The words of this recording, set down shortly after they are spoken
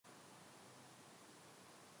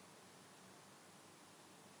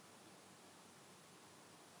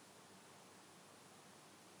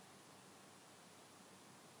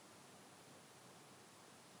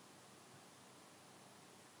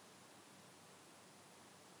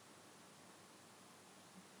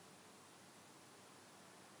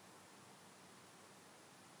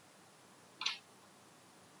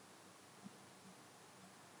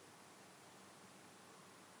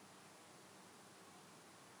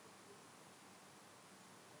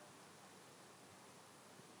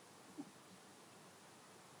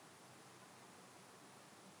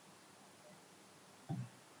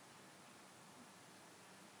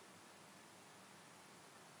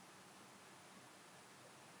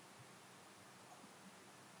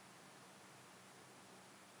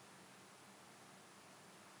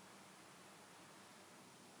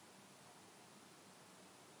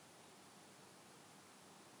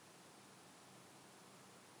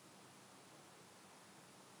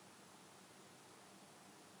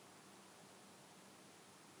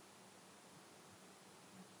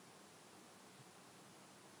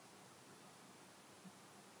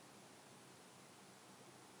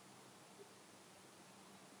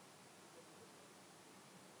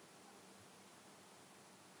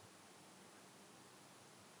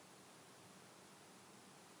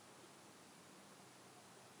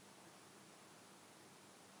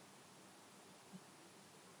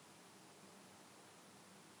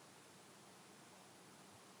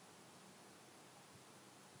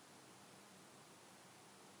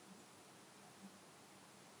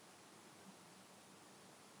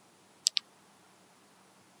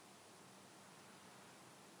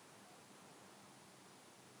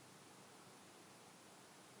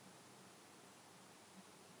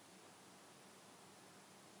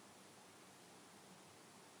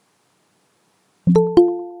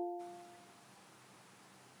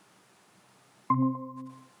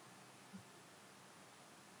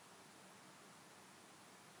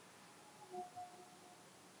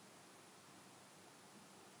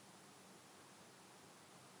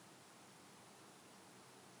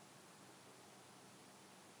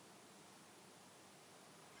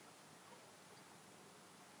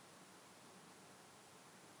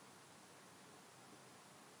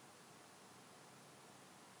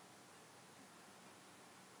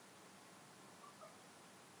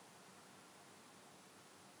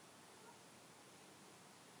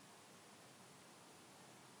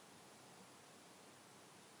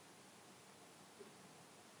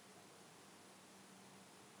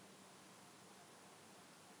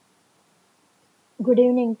Good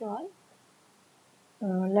evening to all.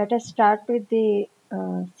 Let us start with the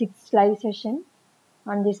sixth live session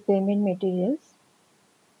on this payment materials.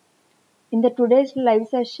 In the today's live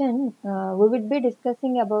session, we will be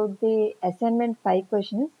discussing about the assignment 5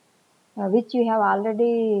 questions which you have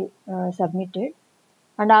already submitted,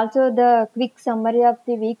 and also the quick summary of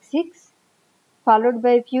the week 6 followed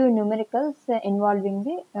by few numericals involving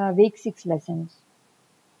the week 6 lessons.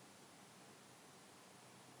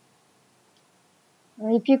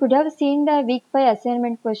 If you could have seen the week 5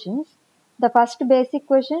 assignment questions, the first basic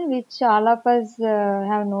question which all of us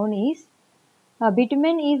have known is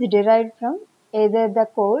bitumen is derived from either the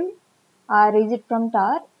coal, or is it from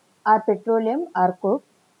tar, or petroleum, or coke.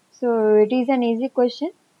 So it is an easy question.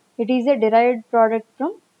 It is a derived product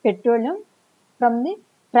from petroleum from the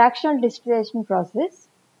fractional distillation process.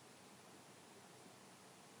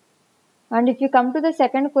 And if you come to the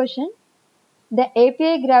second question, the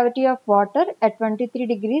API gravity of water at 23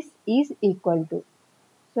 degrees is equal to.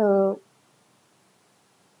 So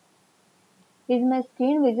is my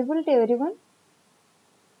screen visible to everyone?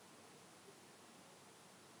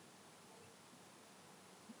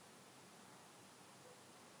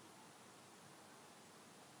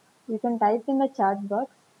 You can type in the chat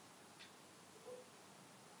box.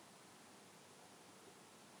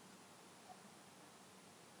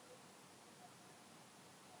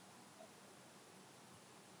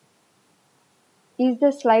 Is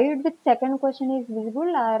the slide with second question is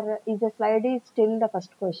visible, or is the slide is still the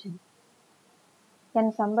first question?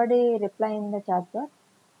 Can somebody reply in the chat box?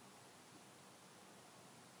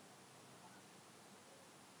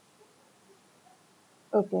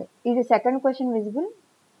 Okay. Is the second question visible?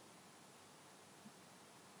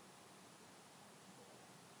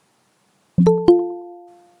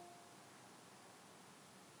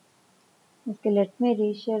 Okay, let me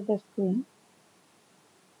reshare the screen.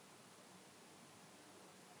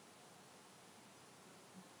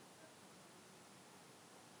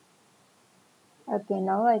 Okay,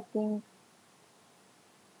 now I think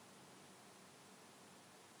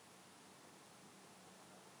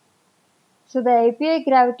so the API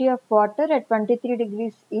gravity of water at 23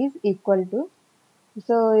 degrees is equal to.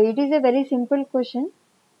 So it is a very simple question.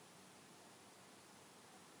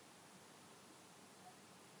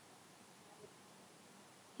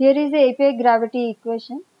 Here is the API gravity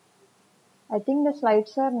equation. I think the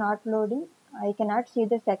slides are not loading. I cannot see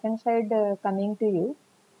the second slide coming to you.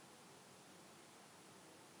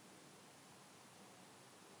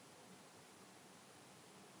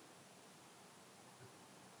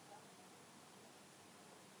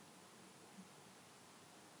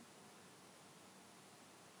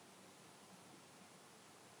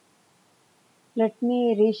 Let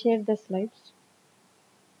me reshare the slides.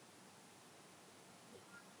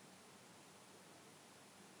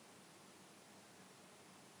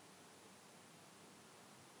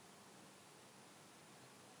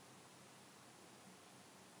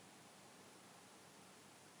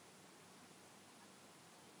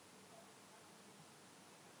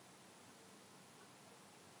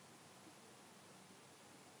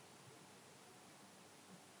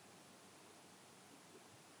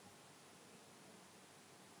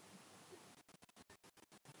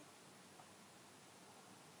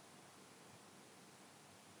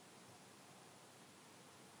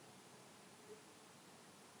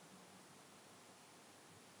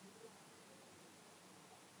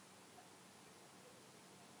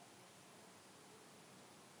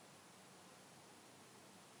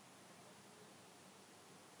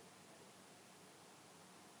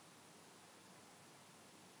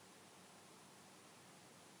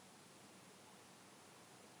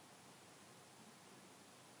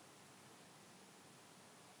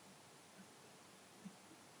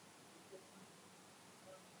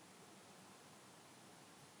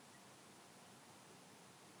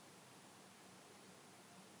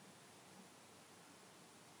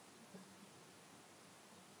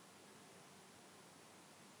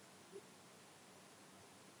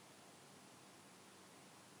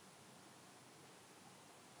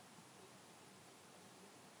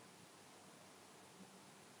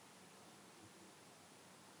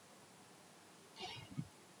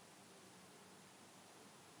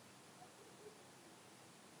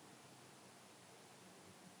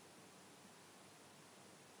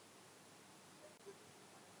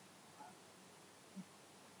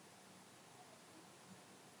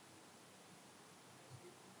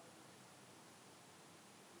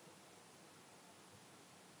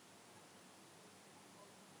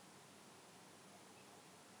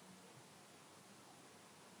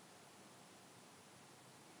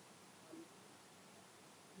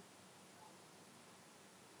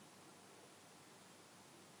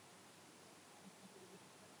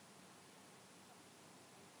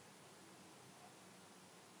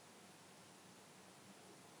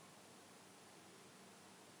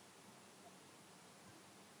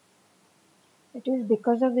 It is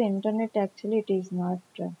because of the internet actually it is not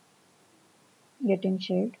getting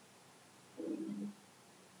shared.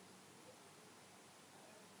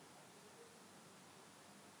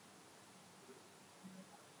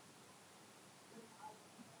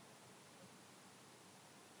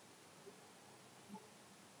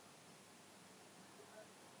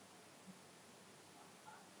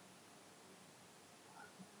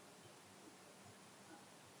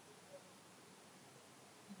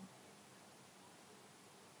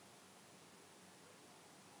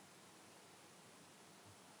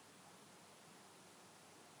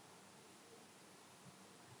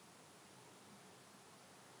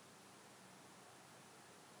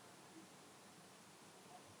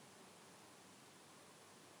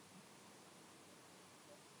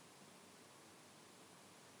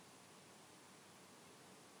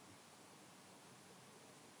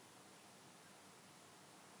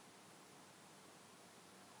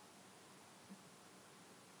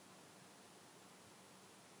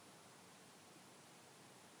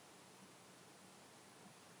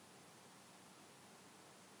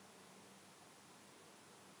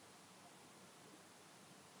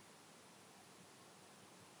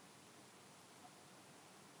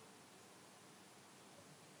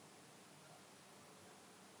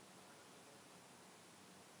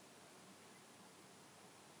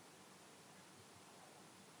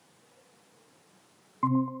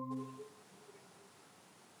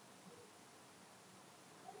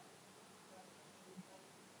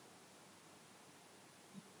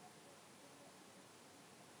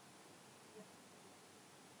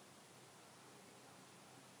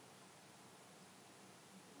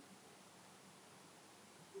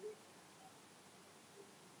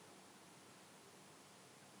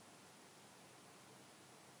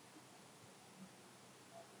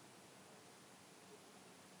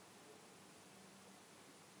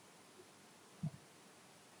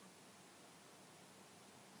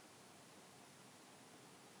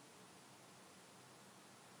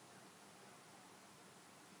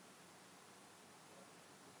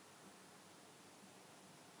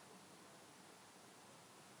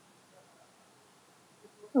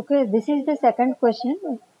 Okay, this is the second question.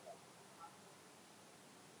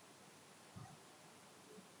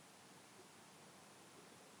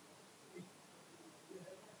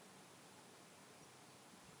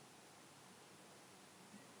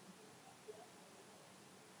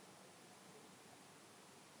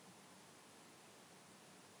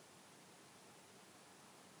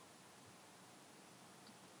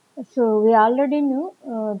 So we already knew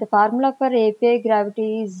the formula for API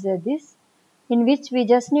gravity is this, in which we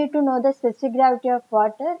just need to know the specific gravity of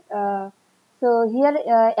water. So here,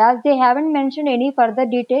 as they haven't mentioned any further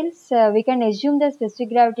details, we can assume the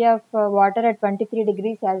specific gravity of water at 23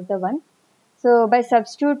 degrees as the one. So by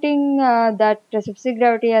substituting that specific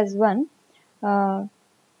gravity as 1, uh,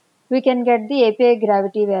 we can get the API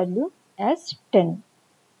gravity value as 10.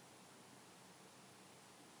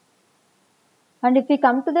 And if we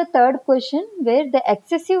come to the third question, where the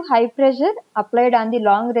excessive high pressure applied on the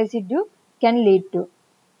long residue can lead to.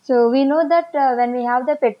 So we know that when we have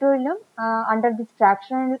the petroleum under this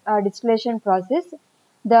fractional distillation process,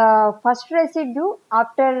 the first residue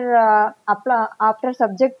after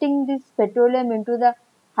subjecting this petroleum into the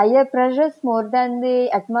higher pressures more than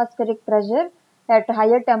the atmospheric pressure at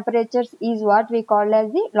higher temperatures is what we call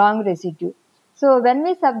as the long residue. So when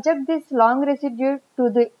we subject this long residue to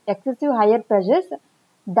the excessive higher pressures,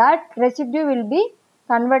 that residue will be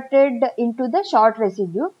converted into the short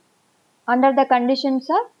residue under the conditions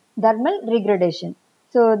of thermal degradation.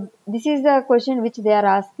 So this is the question which they are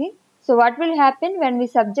asking. So what will happen when we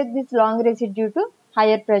subject this long residue to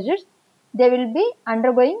higher pressures? They will be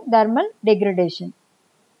undergoing thermal degradation.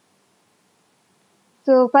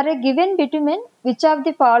 So for a given bitumen, which of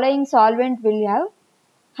the following solvent will have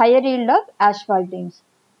higher yield of asphaltenes?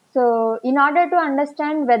 So in order to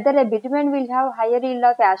understand whether a bitumen will have higher yield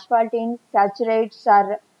of asphaltenes, saturates,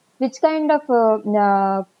 or which kind of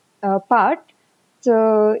part,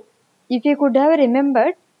 so if you could have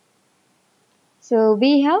remembered, so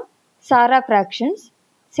we have Sara fractions,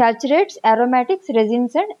 saturates, aromatics,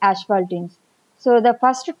 resins and asphaltenes. So the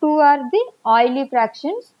first two are the oily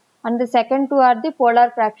fractions and the second two are the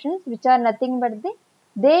polar fractions, which are nothing but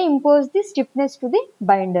they impose the stiffness to the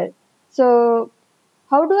binder. So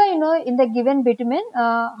how do I know in the given bitumen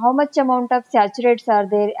how much amount of saturates are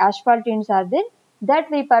there, asphaltenes are there?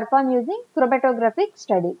 That we perform using chromatographic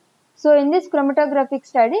study. So in this chromatographic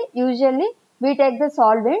study, usually we take the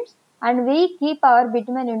solvents and we keep our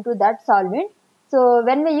bitumen into that solvent. So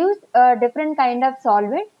when we use a different kind of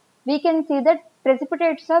solvent, we can see that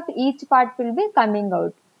precipitates of each part will be coming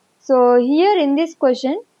out. So here in this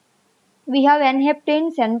question, we have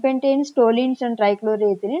N-heptanes, N-pentanes, toluenes and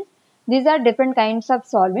trichloroethylenes. These are different kinds of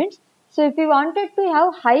solvents. So if we wanted to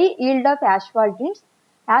have high yield of asphaltenes,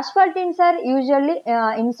 asphaltenes are usually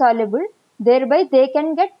insoluble. Thereby they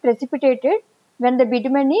can get precipitated when the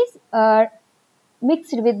bitumen is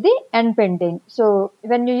mixed with the N-pentane. So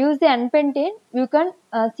when you use the N-pentane, you can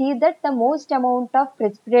see that the most amount of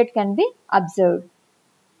precipitate can be observed.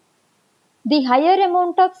 The higher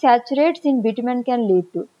amount of saturates in bitumen can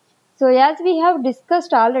lead to. So as we have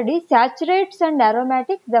discussed already, saturates and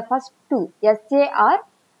aromatics, the first two, SA, are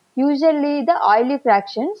usually the oily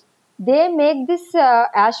fractions. They make this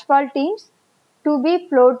asphaltenes to be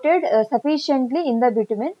floated sufficiently in the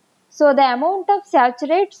bitumen. So the amount of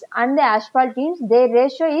saturates and the asphaltenes, their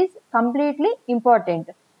ratio is completely important.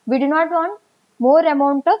 We do not want more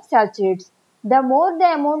amount of saturates. The more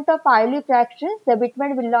the amount of oily fractions, the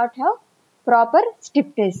bitumen will not have proper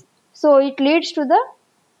stiffness. So it leads to the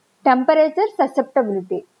temperature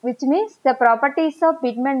susceptibility, which means the properties of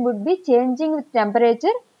bitumen would be changing with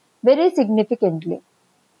temperature very significantly.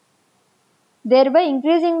 Thereby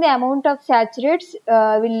increasing the amount of saturates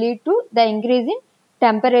will lead to the increase in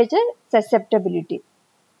temperature susceptibility.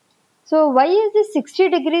 So why is this 60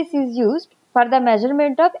 degrees is used for the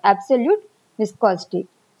measurement of absolute viscosity?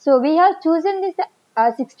 So we have chosen this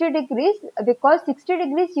 60 degrees because 60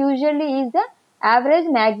 degrees usually is the average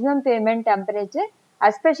maximum pavement temperature,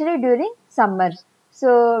 especially during summers.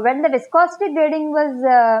 So when the viscosity grading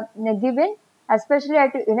was given, especially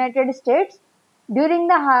at United States, during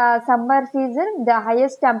the summer season, the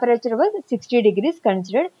highest temperature was 60 degrees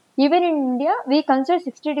considered. Even in India, we consider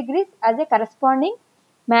 60 degrees as a corresponding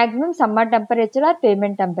maximum summer temperature or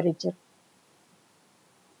pavement temperature.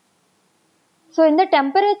 So in the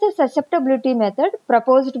temperature susceptibility method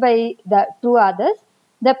proposed by the two others,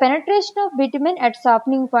 the penetration of bitumen at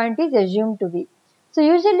softening point is assumed to be. So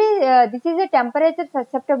usually this is a temperature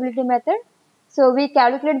susceptibility method. So we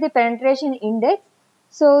calculate the penetration index.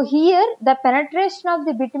 So here the penetration of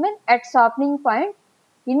the bitumen at softening point,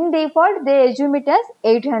 in default they assume it as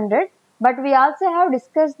 800, but we also have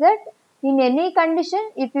discussed that in any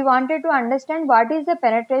condition, if we wanted to understand what is the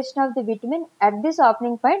penetration of the bitumen at this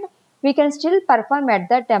softening point, we can still perform at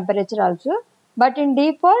that temperature also, but in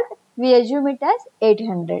default we assume it as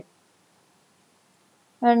 800.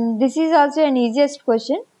 And this is also an easiest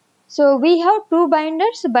question. So we have two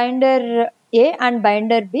binders, binder A and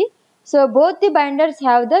binder B. So both the binders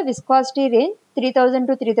have the viscosity range 3000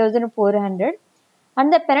 to 3400,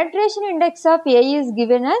 and the penetration index of A is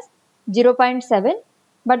given as 0.7,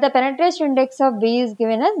 but the penetration index of B is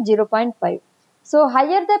given as 0.5. So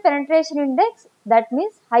higher the penetration index, that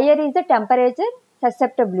means higher is the temperature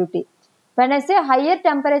susceptibility. When I say higher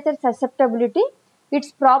temperature susceptibility,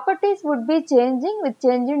 its properties would be changing with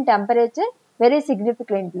change in temperature very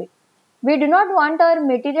significantly. We do not want our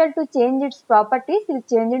material to change its properties with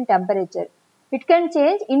change in temperature. It can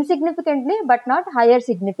change insignificantly but not higher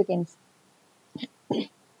significance.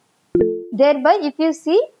 Thereby, if you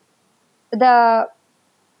see the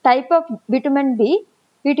type of bitumen B,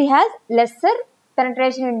 it has lesser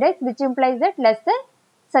penetration index, which implies that lesser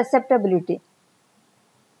susceptibility.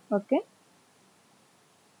 Okay.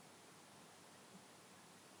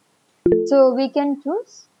 So we can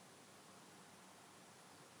choose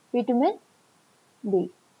bitumen B.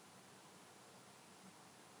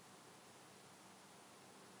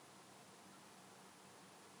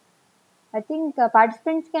 I think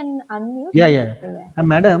participants can unmute. Yeah.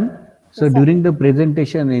 Madam, so Yes, during the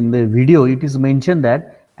presentation in the video, it is mentioned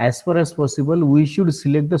that as far as possible, we should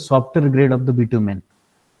select the softer grade of the bitumen.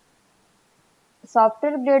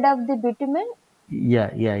 Softer grade of the bitumen? Yeah.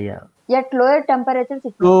 At lower temperatures.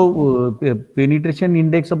 So, penetration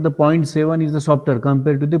index of the 0.7 is the softer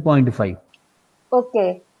compared to the 0.5.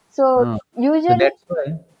 Okay. So, usually. So that's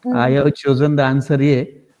why I have chosen the answer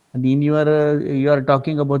A. And in your, you are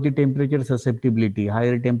talking about the temperature susceptibility.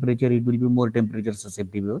 Higher temperature, it will be more temperature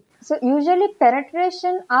susceptible. So usually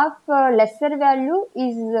penetration of lesser value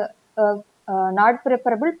is not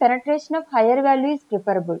preferable. Penetration of higher value is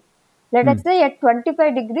preferable. Let us say at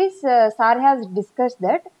 25 degrees, Sir has discussed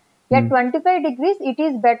that. At 25 degrees, it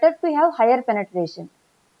is better to have higher penetration.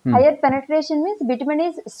 Higher penetration means bitumen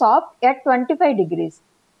is soft at 25 degrees.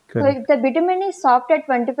 Correct. So if the bitumen is soft at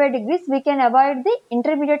 25 degrees, we can avoid the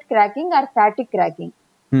intermediate cracking or fatigue cracking.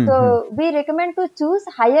 So we recommend to choose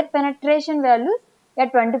higher penetration values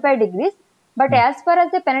at 25 degrees, but as far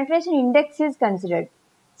as the penetration index is considered.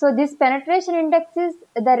 So this penetration index is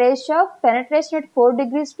the ratio of penetration at 4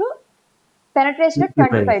 degrees to penetration at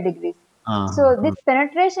 25 degrees. So this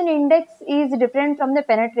penetration index is different from the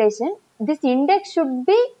penetration. this index should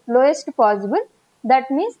be lowest possible.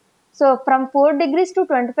 That means, so from 4 degrees to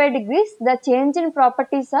 25 degrees, the change in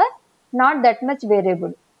properties are not that much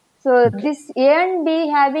variable. So this A and B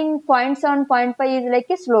having 0.7, 0.5 is like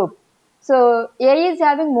a slope. So A is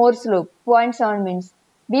having more slope, 0.7 means.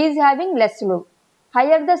 B is having less slope.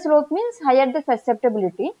 Higher the slope means higher the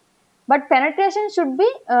susceptibility. But penetration should be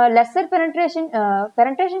lesser penetration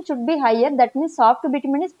should be higher. That means soft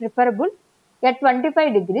bitumen is preferable at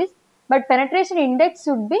 25 degrees. But penetration index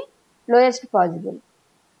should be lowest possible.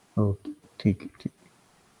 Okay, ठीक है.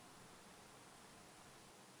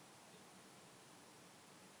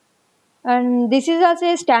 And this is also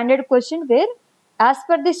a standard question where, as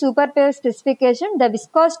per the super pave specification, the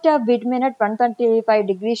viscosity of bitumen at 135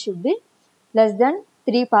 degrees should be less than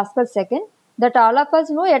 3 pascal second. That all of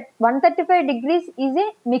us know at 135 degrees is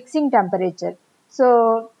a mixing temperature.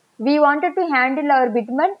 So we wanted to handle our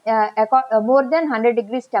bitumen more than 100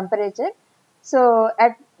 degrees temperature. So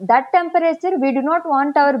at that temperature, we do not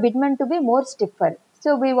want our bitumen to be more stiffer.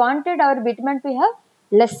 So we wanted our bitumen to have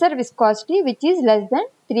lesser viscosity, which is less than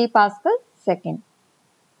 3 pascal second.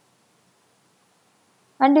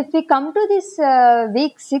 And if we come to this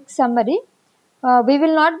week 6 summary, we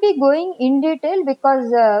will not be going in detail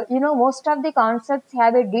because most of the concepts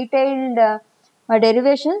have a detailed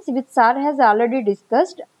derivations which sir has already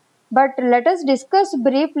discussed. But let us discuss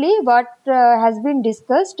briefly what has been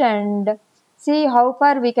discussed and see how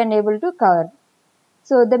far we can able to cover.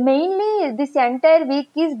 So the mainly this entire week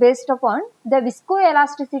is based upon the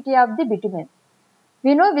viscoelasticity of the bitumen.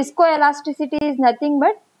 We know viscoelasticity is nothing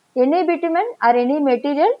but any bitumen or any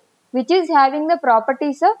material which is having the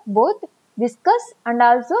properties of both viscous and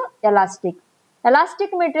also elastic. Elastic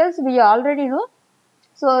materials we already know.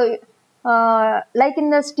 So like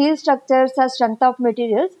in the steel structures or strength of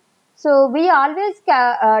materials, so we always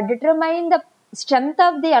determine the strength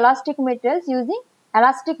of the elastic materials using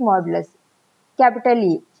elastic modulus, capital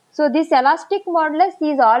E. So this elastic modulus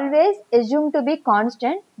is always assumed to be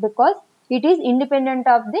constant because it is independent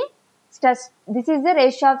of the stress. This is the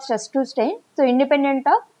ratio of stress to strain. So independent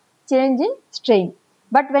of change in strain.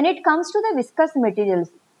 But when it comes to the viscous materials,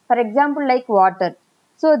 for example like water,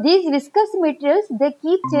 so these viscous materials, they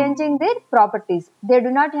keep changing their properties. They do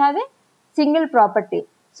not have a single property.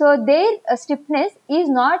 So their stiffness is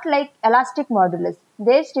not like elastic modulus.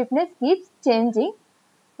 Their stiffness keeps changing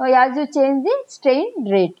as you change the strain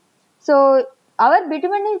rate. So our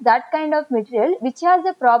bitumen is that kind of material which has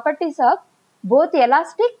the properties of both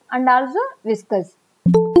elastic and also viscous.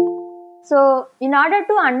 So in order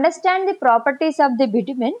to understand the properties of the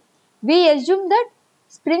bitumen, we assume that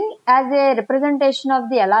spring as a representation of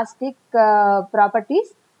the elastic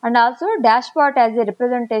properties and also dashpot as a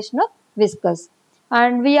representation of viscous.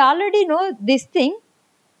 And we already know this thing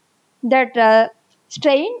that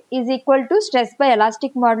strain is equal to stress by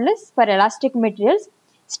elastic modulus for elastic materials.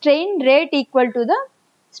 Strain rate equal to the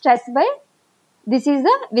stress by, this is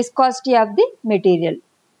the viscosity of the material.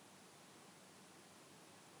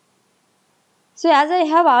 So as I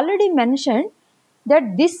have already mentioned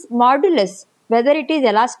that this modulus, whether it is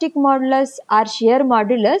elastic modulus or shear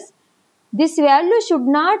modulus, this value should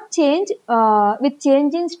not change with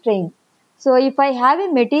change in strain. So if I have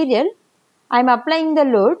a material, I am applying the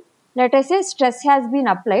load, let us say stress has been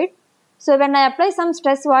applied. So when I apply some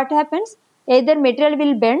stress, what happens? Either material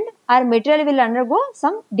will bend or material will undergo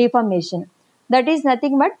some deformation. That is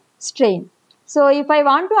nothing but strain. So if I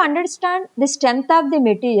want to understand the strength of the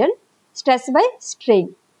material, stress by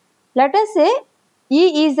strain, let us say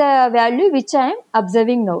E is a value which I am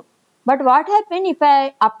observing now. But what happens if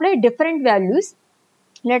I apply different values?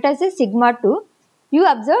 Let us say sigma 2, you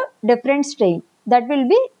observe different strain, that will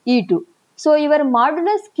be E2. So your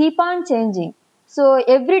modulus keep on changing. So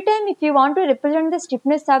every time if you want to represent the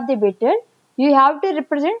stiffness of the material, you have to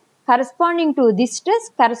represent corresponding to this stress,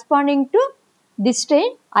 corresponding to this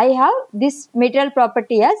strain, I have this material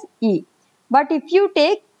property as E. But if you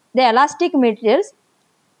take the elastic materials,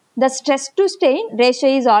 the stress to strain ratio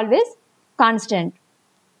is always constant.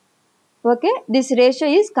 Okay, this ratio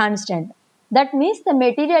is constant. That means the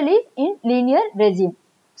material is in linear regime.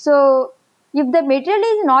 So if the material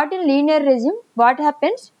is not in linear regime, what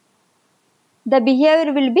happens? The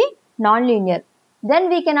behavior will be non-linear. Then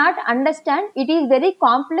we cannot understand. It is very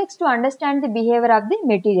complex to understand the behavior of the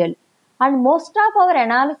material. And most of our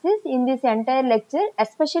analysis in this entire lecture,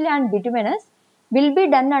 especially on bituminous, will be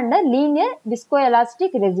done under linear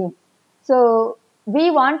viscoelastic regime. So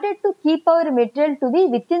we wanted to keep our material to be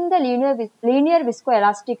within the linear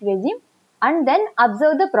viscoelastic regime and then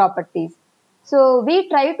observe the properties. So we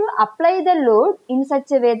try to apply the load in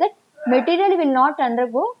such a way that material will not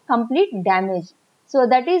undergo complete damage. So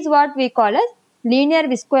that is what we call as linear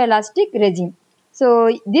viscoelastic regime. So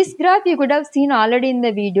this graph you could have seen already in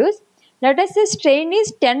the videos. Let us say strain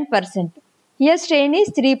is 10%. Here strain is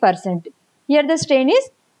 3%. Here the strain is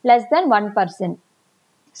less than 1%.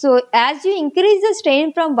 So as you increase the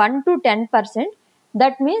strain from 1 to 10%,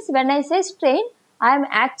 that means when I say strain, I am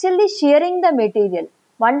actually shearing the material.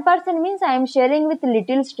 1% means I am shearing with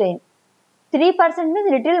little strain. 3%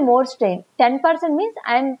 means little more strain. 10% means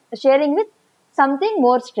I am sharing with something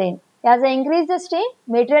more strain. As I increase the strain,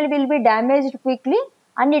 material will be damaged quickly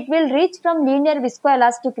and it will reach from linear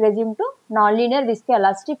viscoelastic regime to non-linear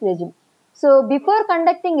viscoelastic regime. So before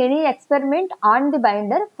conducting any experiment on the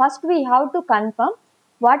binder, first we have to confirm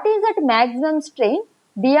what is that maximum strain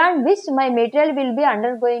beyond which my material will be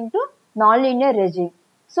undergoing to non-linear regime.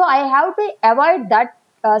 So I have to avoid that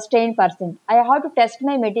strain percent. I have to test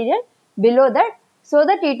my material below that so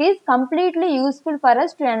that it is completely useful for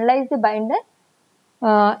us to analyze the binder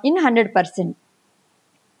in 100%.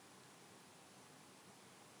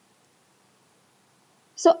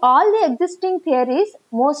 So all the existing theories,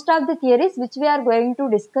 most of the theories which we are going to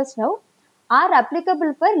discuss now are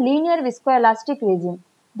applicable for linear viscoelastic regime.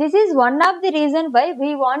 This is one of the reasons why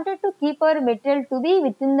we wanted to keep our material to be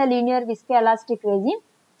within the linear viscoelastic regime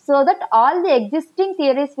so that all the existing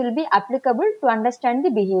theories will be applicable to understand the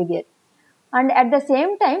behavior. And at the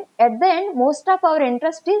same time, at the end, most of our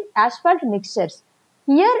interest is asphalt mixtures.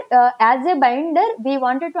 Here, as a binder, we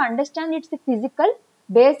wanted to understand its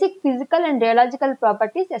basic physical and rheological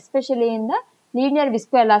properties, especially in the linear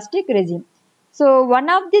viscoelastic regime. So, one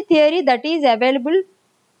of the theory that is available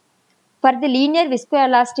for the linear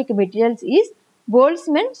viscoelastic materials is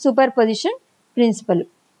Boltzmann superposition principle.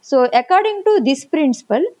 So, according to this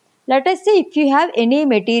principle, let us say if you have any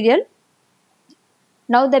material,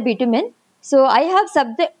 now the bitumen. So I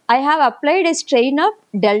have applied a strain of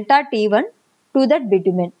delta T1 to that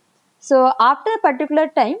bitumen. So after a particular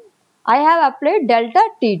time, I have applied delta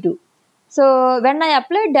T2. So when I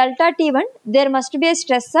apply delta T1, there must be a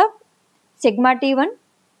stress of sigma T1.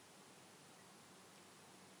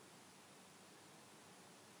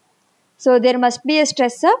 So there must be a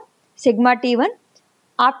stress of sigma T1.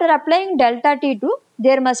 After applying delta T2,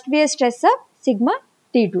 there must be a stress of sigma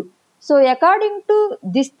T2. So according to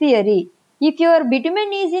this theory, if your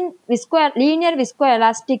bitumen is in linear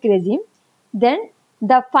viscoelastic regime, then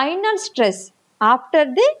the final stress after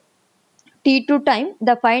the T2 time,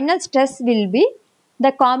 the final stress will be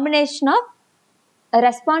the combination of a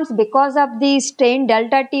response because of the strain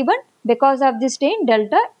delta T1, because of the strain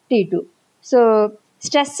delta T2. So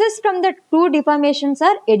stresses from the two deformations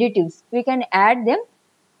are additives. We can add them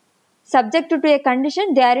subject to a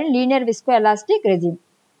condition they are in linear viscoelastic regime.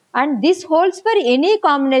 And this holds for any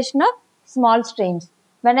combination of small strains.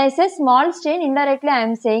 When I say small strain, indirectly I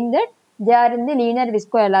am saying that they are in the linear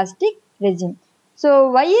viscoelastic regime.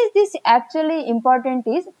 So why is this actually important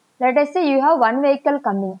is, let us say you have one vehicle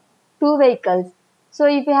coming, two vehicles. So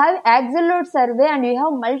if you have axle load survey and you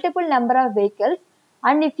have multiple number of vehicles,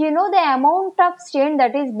 and if you know the amount of strain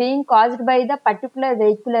that is being caused by the particular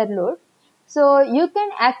vehicular load, so you can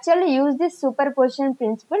actually use this superposition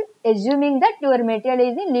principle assuming that your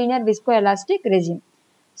material is in linear viscoelastic regime.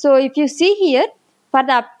 So if you see here, for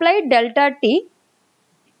the applied delta T,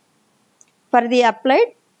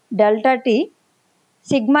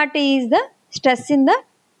 sigma T is the stress in the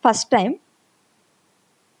first time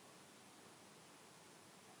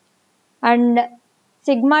and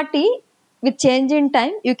sigma T with change in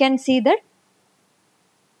time, you can see that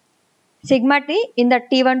sigma T in the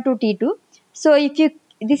T1 to T2. So if you,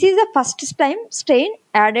 this is the first time strain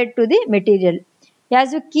added to the material.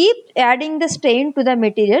 As you keep adding the strain to the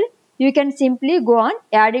material, you can simply go on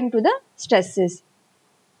adding to the stresses.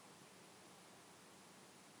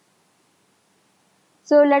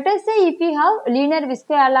 So let us say if you have linear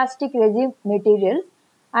viscoelastic regime materials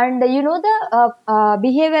and you know the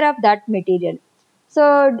behavior of that material.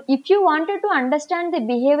 So if you wanted to understand the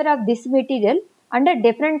behavior of this material under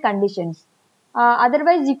different conditions,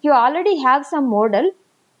 otherwise if you already have some model,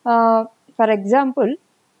 for example,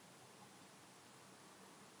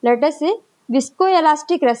 let us say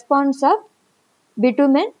viscoelastic response of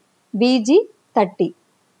bitumen Bg30.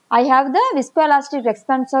 I have the viscoelastic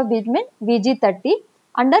response of bitumen Bg30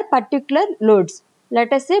 under particular loads.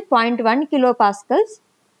 Let us say 0.1 kilopascals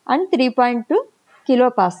and 3.2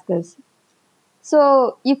 kilopascals.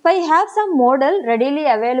 So if I have some model, readily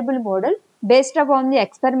available model based upon the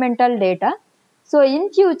experimental data, so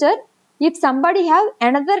in future if somebody have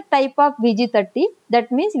another type of Vg30,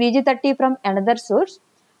 that means Vg30 from another source,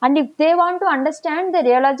 and if they want to understand the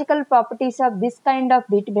rheological properties of this kind of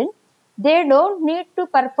bitumen, they don't need to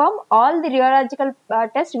perform all the rheological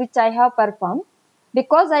tests which I have performed,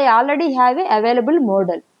 because I already have a available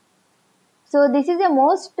model. So this is a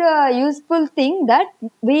most useful thing, that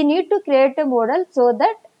we need to create a model so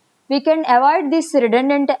that we can avoid this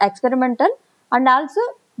redundant experimental, and also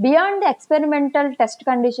beyond the experimental test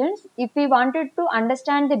conditions, if we wanted to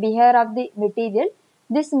understand the behavior of the material,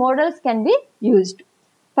 these models can be used.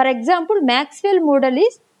 For example, Maxwell model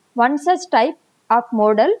is one such type of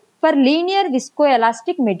model for linear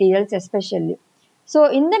viscoelastic materials especially. So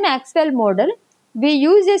in the Maxwell model, we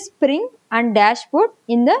use a spring and dashboard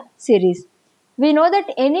in the series. We know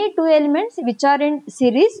that any two elements which are in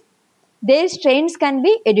series, their strains can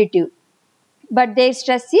be additive, but their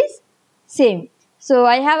stress is same. So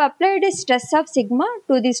I have applied a stress of sigma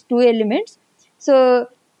to these two elements. So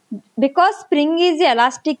because spring is the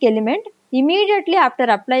elastic element, immediately after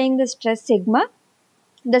applying the stress sigma,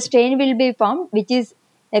 the strain will be formed, which is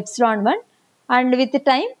epsilon 1, and with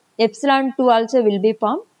time epsilon 2 also will be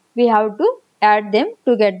formed. We have to add them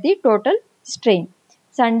to get the total strain.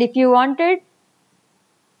 So, and if you wanted,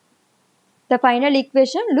 the final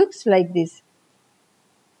equation looks like this.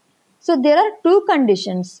 So there are two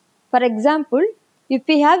conditions. For example, if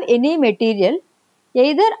we have any material,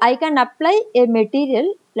 either I can apply a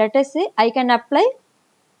material, let us say I can apply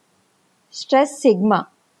stress sigma.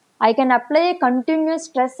 I can apply a continuous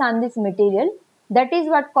stress on this material, that is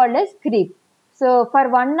what called as creep. So for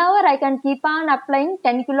 1 hour I can keep on applying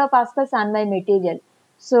 10 kilopascals on my material.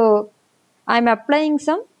 So I am applying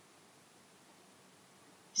some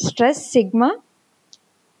stress sigma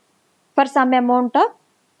for some amount of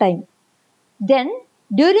time. Then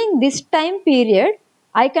during this time period,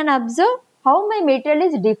 I can observe how my material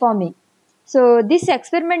is deforming. So this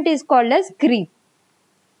experiment is called as creep.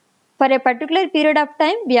 For a particular period of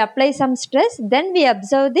time, we apply some stress, then we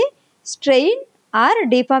observe the strain or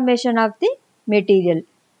deformation of the material.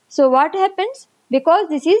 So what happens? Because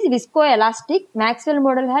this is viscoelastic, Maxwell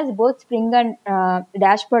model has both spring and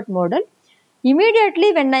dashboard model.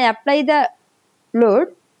 Immediately when I apply the load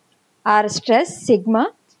or stress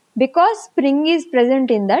sigma, because spring is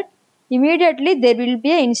present in that, immediately there will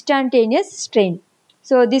be an instantaneous strain.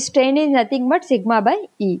 So this strain is nothing but sigma by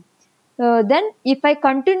E. Then if I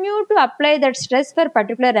continue to apply that stress for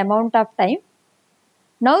particular amount of time,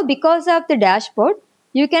 now because of the dashboard,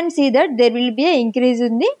 you can see that there will be an increase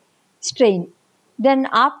in the strain. Then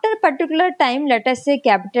after particular time, let us say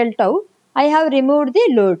capital tau, I have removed the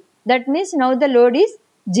load. That means now the load is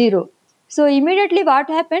 0. So immediately what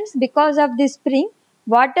happens, because of this spring,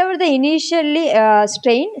 whatever the initially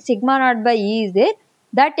strain sigma naught by E is there,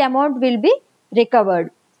 that amount will be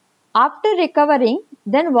recovered. After recovering,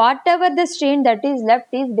 then whatever the strain that is left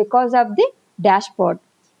is because of the dashboard.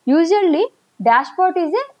 Usually dashboard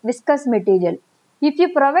is a viscous material. If you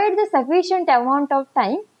provide the sufficient amount of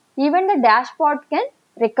time, even the dashboard can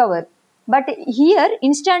recover. But here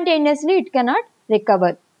instantaneously it cannot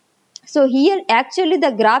recover. So here actually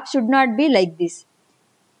the graph should not be like this.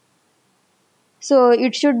 So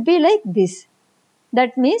it should be like this.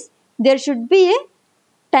 That means there should be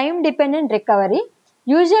a time dependent recovery.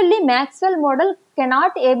 Usually Maxwell model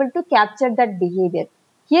cannot able to capture that behavior.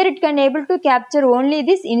 Here it can able to capture only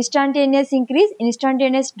this instantaneous increase,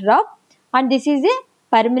 instantaneous drop, and this is a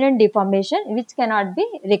permanent deformation which cannot be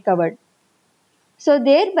recovered. So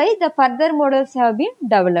thereby the further models have been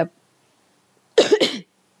developed.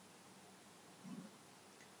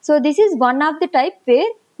 So this is one of the type where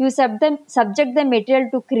you subject the material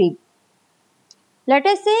to creep. Let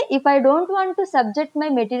us say if I don't want to subject my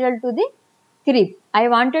material to the creep, I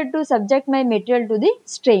wanted to subject my material to the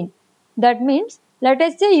strain. That means let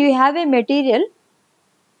us say you have a material,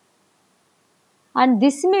 and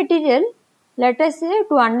this material, let us say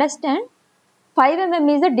to understand 5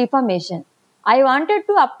 mm is a deformation. I wanted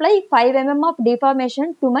to apply 5 mm of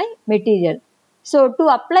deformation to my material. So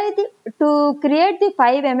to create the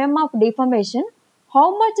 5 mm of deformation,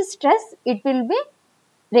 how much stress it will be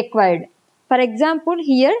required? For example,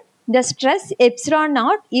 here the stress epsilon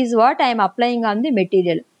naught is what I am applying on the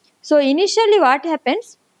material. So initially what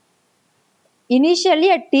happens? Initially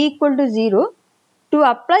at t equal to 0, to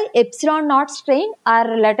apply epsilon naught strain,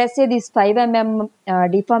 or let us say this 5 mm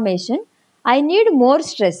deformation, I need more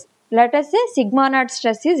stress. Let us say sigma naught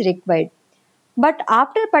stress is required. But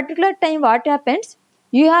after particular time what happens?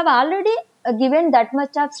 You have already given that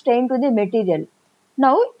much of strain to the material.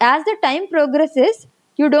 Now as the time progresses,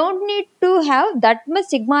 you don't need to have that much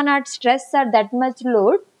sigma naught stress or that much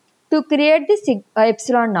load to create the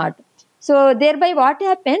epsilon naught. So thereby what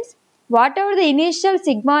happens? Whatever the initial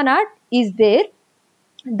sigma naught is there,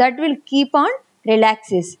 that will keep on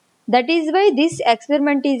relaxes. That is why this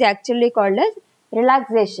experiment is actually called as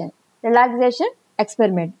relaxation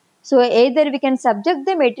experiment. So either we can subject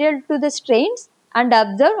the material to the strains and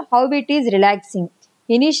observe how it is relaxing.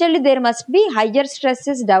 Initially there must be higher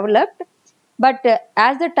stresses developed, but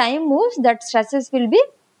as the time moves, that stresses will be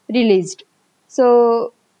released.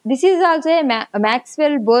 So this is also a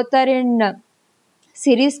Maxwell, both are in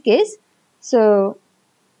series case. So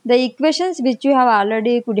the equations which you have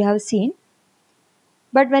already could have seen.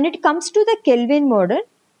 But when it comes to the Kelvin model,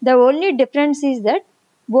 the only difference is that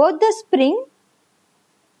both the spring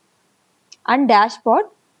and dashpot,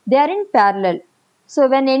 they are in parallel. So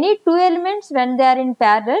when any two elements, when they are in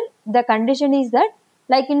parallel, the condition is that,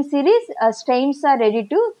 like in series, strains are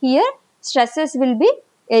additive. Here stresses will be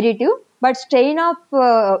additive, but strain of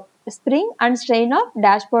spring and strain of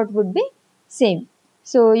dashpot would be same.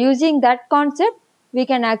 So using that concept, we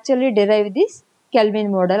can actually derive this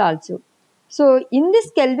Kelvin model also. So in this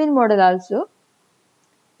Kelvin model also,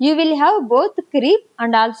 you will have both creep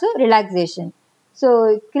and also relaxation.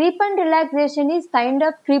 So creep and relaxation is kind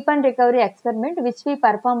of creep and recovery experiment which we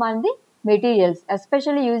perform on the materials,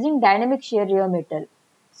 especially using dynamic shear rheometer.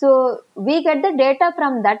 So we get the data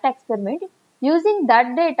from that experiment. Using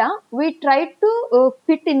that data, we try to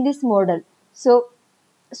fit in this model. So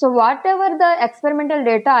whatever the experimental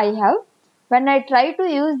data I have, when I try to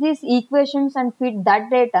use these equations and fit that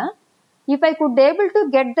data, if I could able to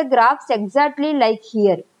get the graphs exactly like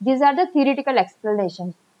here, these are the theoretical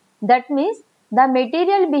explanations. That means the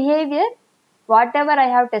material behavior, whatever I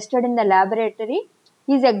have tested in the laboratory,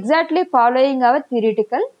 is exactly following our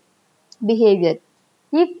theoretical behavior.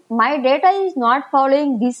 If my data is not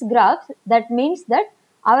following these graphs, that means that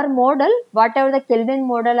our model, whatever the Kelvin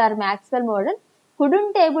model or Maxwell model,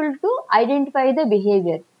 couldn't able to identify the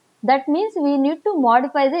behavior. That means we need to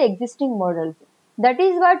modify the existing models. That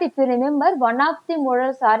is what, if you remember, one of the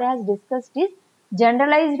models R has discussed is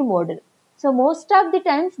generalized model. So most of the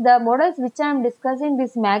times the models which I am discussing,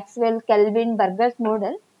 this Maxwell, Kelvin, Burger's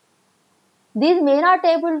model, these may not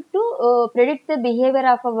able to predict the behavior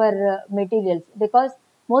of our materials, because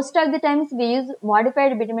most of the times we use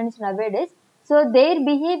modified bitumens nowadays. So their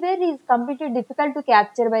behavior is completely difficult to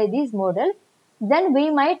capture by these models. Then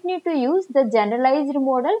we might need to use the generalized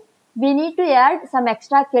model. We need to add some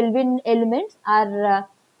extra Kelvin elements or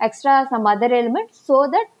extra some other elements, so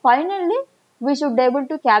that finally we should be able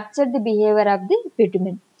to capture the behavior of the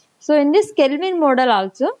bitumen. So in this Kelvin model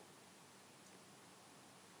also,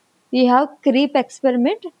 we have creep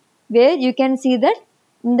experiment, where you can see that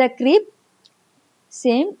in the creep,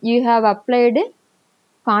 same, you have applied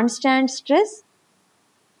constant stress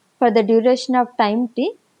for the duration of time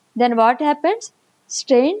t. Then what happens?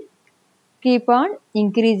 Strain keep on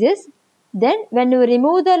increases. Then when you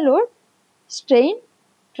remove the load, strain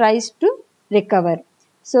tries to recover.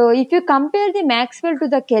 So if you compare the Maxwell to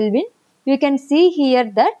the Kelvin, you can see here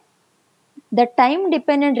that the time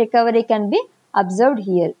dependent recovery can be observed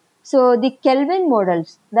here. So the Kelvin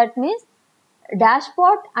models, that means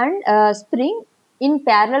dashpot and spring in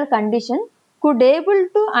parallel condition, could able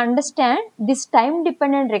to understand this time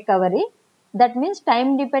dependent recovery. That means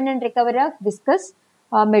time dependent recovery of viscous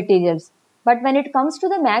materials. But when it comes to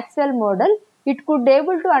the Maxwell model, it could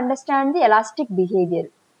able to understand the elastic behavior.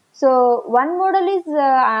 So one model is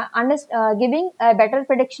giving a better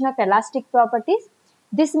prediction of elastic properties.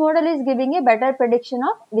 This model is giving a better prediction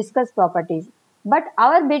of viscous properties. But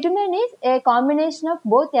our bitumen is a combination of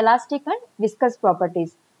both elastic and viscous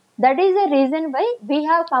properties. That is the reason why we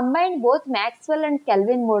have combined both Maxwell and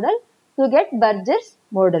Kelvin model to get Burger's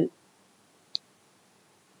model.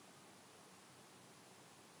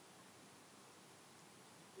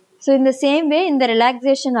 So in the same way, in the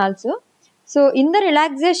relaxation also, so in the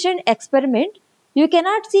relaxation experiment, you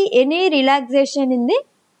cannot see any relaxation in the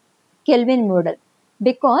Kelvin model,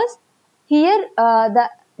 because here the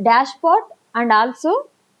dashpot and also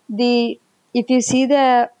the, if you see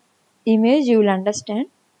the image, you will understand.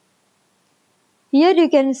 Here you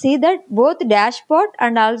can see that both dashpot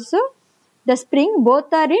and also the spring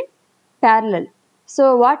both are in parallel.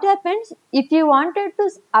 So what happens if you wanted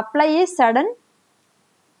to apply a sudden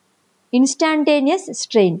instantaneous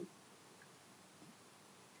strain?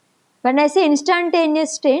 When I say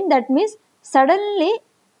instantaneous strain, that means suddenly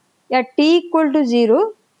at t equal to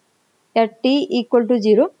 0,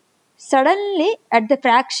 suddenly at the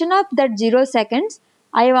fraction of that 0 seconds,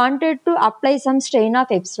 I wanted to apply some strain of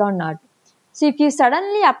epsilon naught. So if you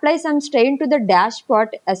suddenly apply some strain to the dashpot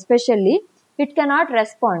especially, it cannot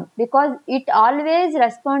respond, because it always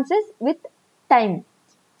responds with time.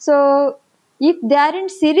 So if they are in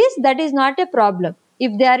series, that is not a problem.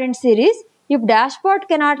 If they are in series, if dashpot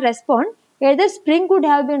cannot respond, either spring could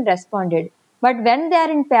have been responded. But when they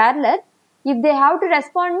are in parallel, if they have to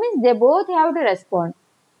respond means they both have to respond.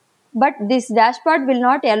 But this dashpot will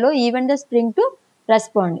not allow even the spring to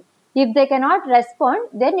respond. If they cannot respond,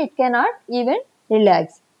 then it cannot even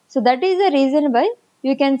relax. So that is the reason why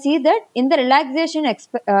you can see that in the relaxation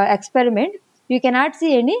experiment, you cannot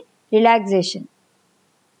see any relaxation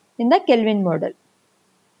in the Kelvin model.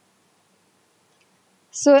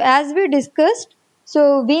 So as we discussed,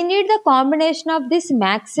 so we need the combination of this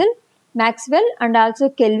Maxwell and also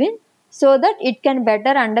Kelvin so that it can better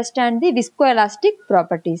understand the viscoelastic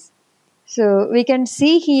properties. So we can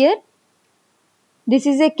see here, this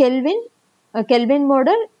is a Kelvin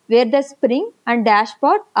model where the spring and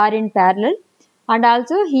dashpot are in parallel, and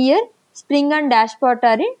also here spring and dashpot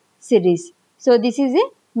are in series. So this is a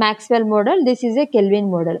Maxwell model, this is a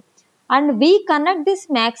Kelvin model, and we connect this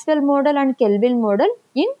Maxwell model and Kelvin model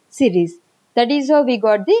in series. That is how we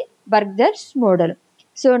got the Berger's model.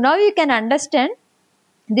 So now you can understand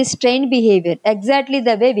this strain behavior exactly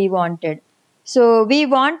the way we wanted. So we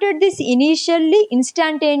wanted this initially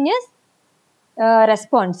instantaneous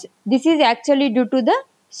response. This is actually due to the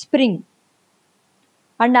spring,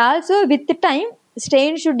 and also with time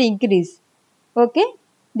strain should increase. Okay,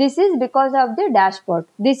 this is because of the dashpot.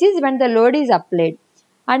 This is when the load is applied,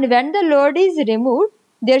 and when the load is removed,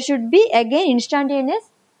 there should be again instantaneous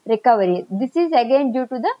recovery. This is again due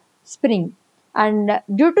to the spring, and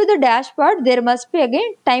due to the dashpot there must be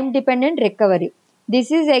again time dependent recovery.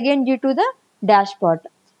 This is again due to the dashpot.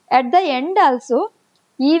 At the end also,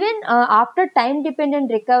 even after time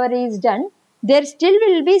dependent recovery is done, there still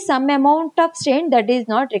will be some amount of strain that is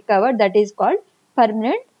not recovered, that is called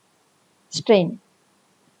permanent strain.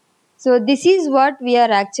 So this is what we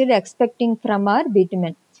are actually expecting from our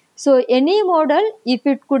bitumen. So any model, if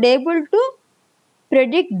it could able to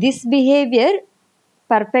predict this behavior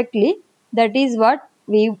perfectly, that is what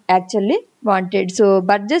we actually wanted. So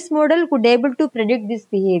Burgess model could able to predict this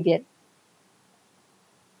behavior.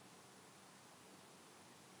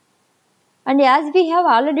 And as we have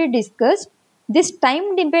already discussed, this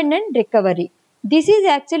time dependent recovery, this is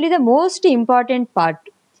actually the most important part,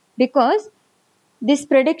 because this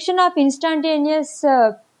prediction of instantaneous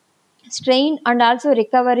strain and also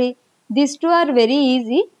recovery, these two are very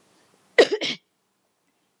easy.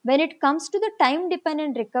 When it comes to the time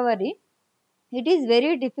dependent recovery, it is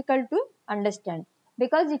very difficult to understand,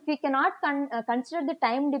 because if we cannot consider the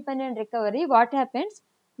time dependent recovery, what happens,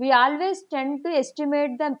 we always tend to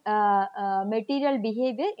estimate the material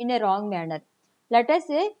behavior in a wrong manner. Let us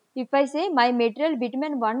say, if I say my material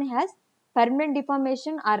bitumen 1 has permanent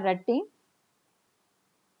deformation or rutting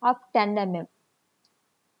of 10 mm,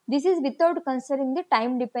 this is without considering the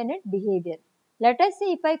time dependent behavior. Let us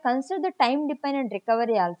say if I consider the time dependent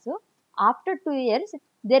recovery also, after 2 years,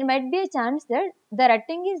 there might be a chance that the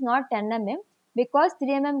rutting is not 10 mm, because 3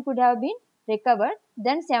 mm could have been recovered,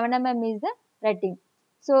 then 7 mm is the rutting.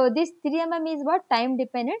 So this 3 mm is what? Time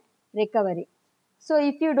dependent recovery. So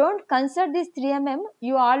if you don't consider this 3 mm,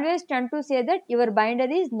 you always tend to say that your binder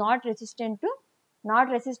is not resistant to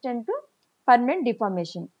permanent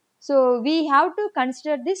deformation. So we have to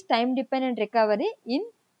consider this time dependent recovery in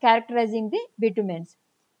characterizing the bitumens.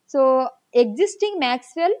 So existing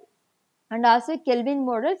Maxwell and also Kelvin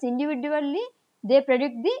models individually, they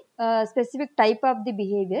predict the specific type of the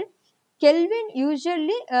behavior. Kelvin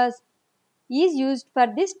usually is used for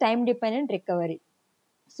this time dependent recovery.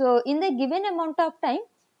 So in the given amount of time,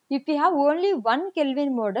 if we have only one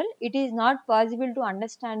Kelvin model, it is not possible to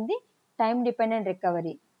understand the time dependent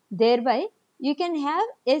recovery. Thereby, you can have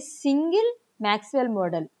a single Maxwell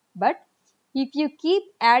model, but if you keep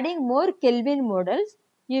adding more Kelvin models,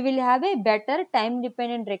 you will have a better time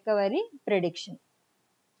dependent recovery prediction.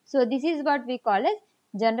 So this is what we call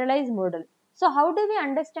as generalized model. So how do we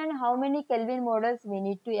understand how many Kelvin models we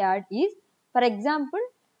need to add is, for example,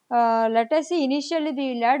 let us say initially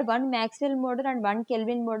we will add one Maxwell model and one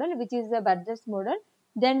Kelvin model, which is the Burgess model.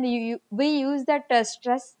 Then we use that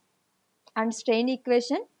stress and strain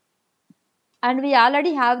equation, and we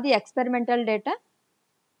already have the experimental data.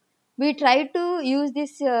 We try to use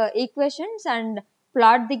these equations and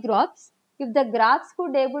plot the graphs. If the graphs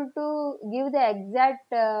could able to give the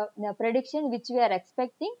exact prediction which we are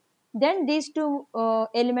expecting, then these two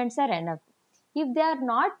elements are enough. If they are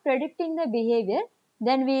not predicting the behavior,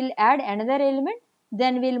 then we will add another element,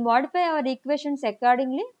 then we will modify our equations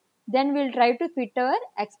accordingly, then we will try to fit our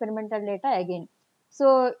experimental data again.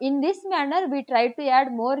 So in this manner, we try to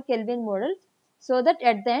add more Kelvin models, so that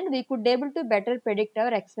at the end we could able to better predict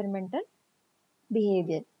our experimental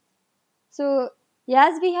behavior. So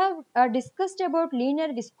as we have discussed about linear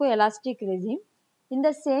viscoelastic regime, in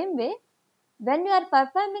the same way, When you are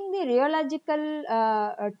performing the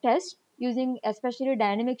rheological test using especially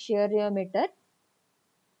dynamic shear rheometer,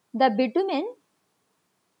 the bitumen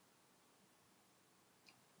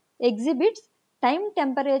exhibits time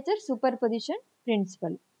temperature superposition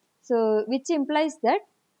principle. So which implies that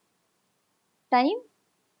time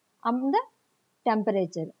and the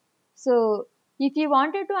temperature. So if you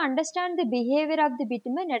wanted to understand the behavior of the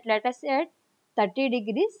bitumen at, let us say, at 30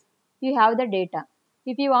 degrees, you have the data.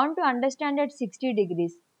 If you want to understand at 60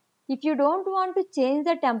 degrees, if you don't want to change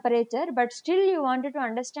the temperature but still you wanted to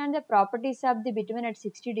understand the properties of the bitumen at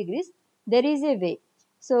 60 degrees, there is a way.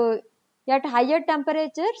 So at higher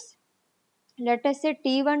temperatures, let us say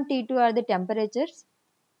T1, T2 are the temperatures,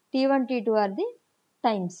 T1, T2 are the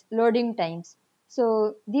times, loading times.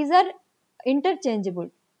 So these are interchangeable.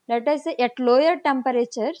 Let us say at lower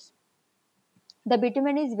temperatures, the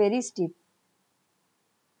bitumen is very stiff.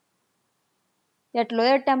 At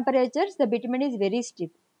lower temperatures, the bitumen is very stiff.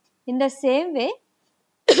 In the same way,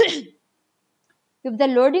 if the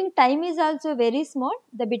loading time is also very small,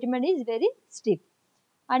 the bitumen is very stiff.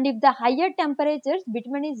 And if the higher temperatures,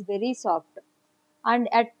 bitumen is very soft. And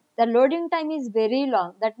at the loading time is very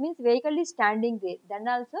long, that means vehicle is standing there, then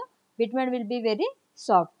also bitumen will be very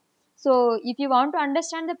soft. So if you want to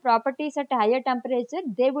understand the properties at higher temperature,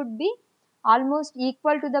 they would be almost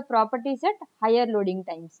equal to the properties at higher loading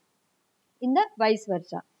times, in the vice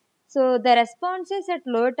versa. So the responses at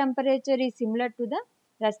lower temperature is similar to the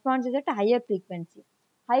responses at higher frequency.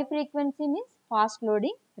 High frequency means fast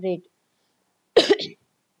loading rate.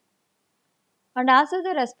 And also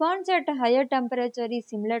the response at a higher temperature is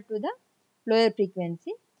similar to the lower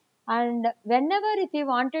frequency. And whenever if you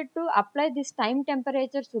wanted to apply this time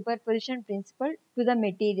temperature superposition principle to the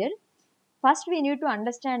material, first we need to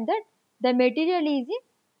understand that the material is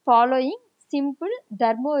following simple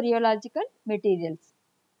thermorheological materials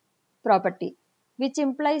property, which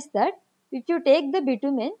implies that if you take the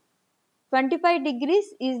bitumen, 25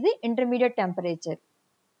 degrees is the intermediate temperature.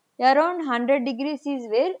 Around 100 degrees is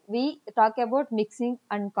where we talk about mixing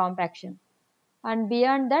and compaction. And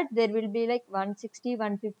beyond that, there will be like 160,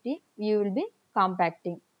 150, you will be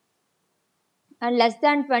compacting. And less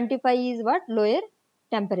than 25 is what? Lower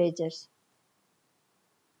temperatures.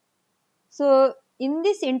 So, in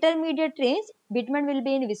this intermediate range, bitumen will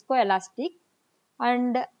be in viscoelastic,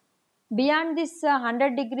 and beyond this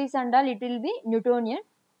 100 degrees and all, it will be Newtonian.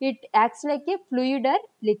 It acts like a fluid or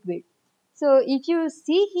liquid. So, if you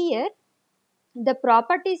see here, the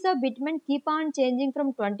properties of bitumen keep on changing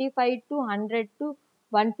from 25 to 100 to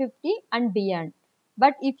 150 and beyond.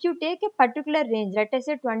 But if you take a particular range, let us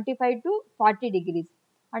say 25 to 40 degrees,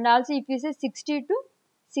 and also if you say 60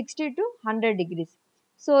 to 100 degrees.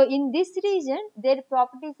 So in this region, their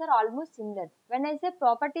properties are almost similar. When I say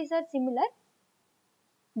properties are similar,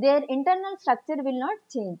 their internal structure will not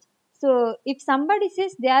change. So if somebody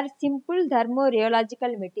says they are simple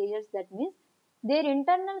thermorheological materials, that means their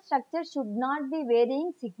internal structure should not be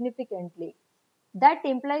varying significantly. That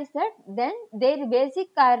implies that then their basic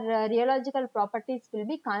or rheological properties will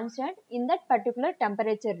be constant in that particular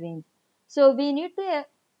temperature range. So we need to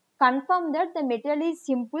confirm that the material is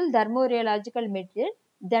simple thermorheological material,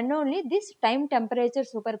 then only this time temperature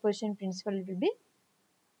superposition principle will be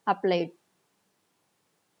applied.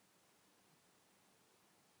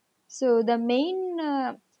 So the main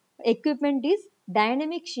equipment is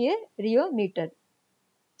dynamic shear rheometer.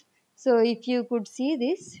 So if you could see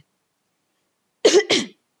this,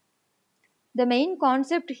 the main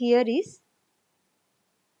concept here is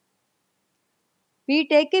we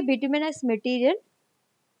take a bituminous material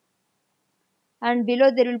and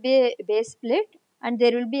below there will be a base plate and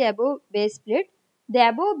there will be above base plate. The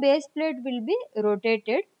above base plate will be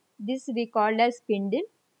rotated. This we call as spindle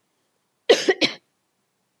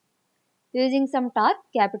using some torque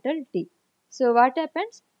capital T. So what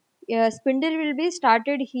happens? A spindle will be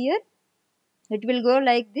started here. It will go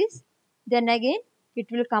like this. Then again it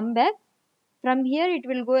will come back. From here it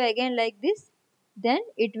will go again like this. Then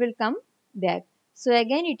it will come back. So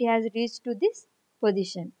again it has reached to this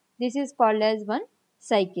position. This is called as one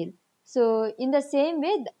cycle. So in the same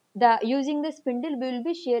way, the using the spindle we will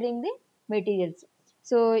be shearing the materials.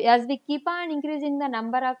 So as we keep on increasing the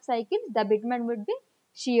number of cycles, the bitumen would be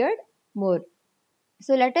sheared more.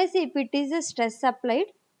 So let us see if it is a stress applied,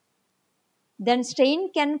 then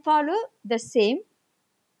strain can follow the same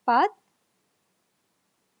path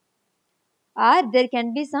or there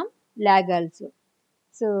can be some lag also.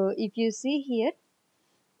 So if you see here,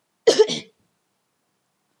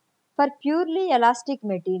 for purely elastic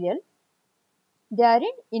material, they are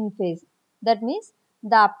in phase. That means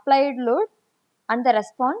the applied load and the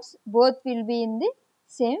response both will be in the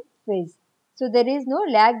same phase. So there is no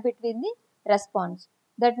lag between the response.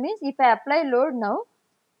 That means if I apply load now,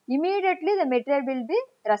 immediately the material will be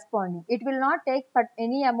responding. It will not take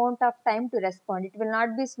any amount of time to respond. It will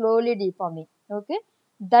not be slowly deforming. Okay,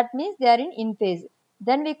 that means they are in phase.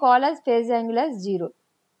 Then we call as phase angle as 0.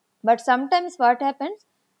 But sometimes what happens,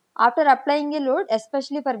 after applying a load,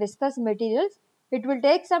 especially for viscous materials, it will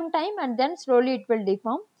take some time and then slowly it will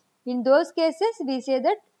deform. In those cases, we say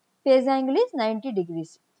that phase angle is 90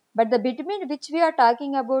 degrees. But the bitumen which we are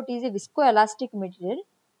talking about is a viscoelastic material.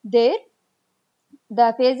 There,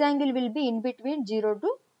 the phase angle will be in between 0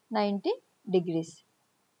 to 90 degrees.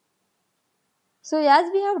 So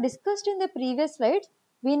as we have discussed in the previous slides,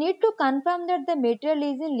 we need to confirm that the material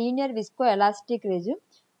is in linear viscoelastic regime,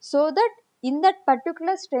 so that in that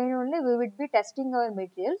particular strain only we would be testing our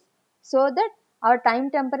materials, so that our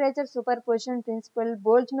time temperature superposition principle,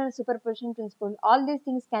 Boltzmann superposition principle, all these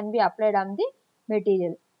things can be applied on the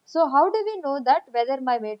material. So how do we know that whether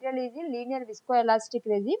my material is in linear viscoelastic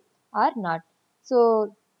regime or not?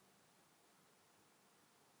 So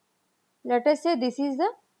let us say this is the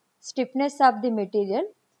stiffness of the material.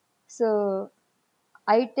 So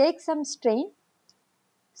I take some strain.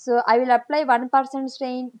 So I will apply 1%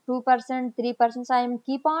 strain, 2%, 3%. So I am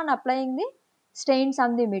keep on applying the strains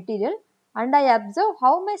on the material and I observe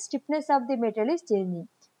how my stiffness of the material is changing.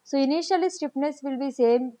 So initially stiffness will be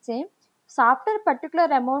same. So after a particular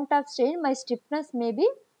amount of strain, my stiffness may be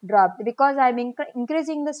dropped because I am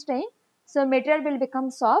increasing the strain. So material will become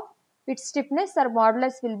soft. Its stiffness or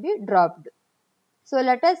modulus will be dropped. So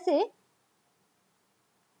let us say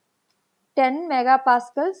 10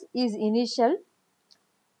 megapascals is initial,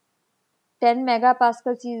 10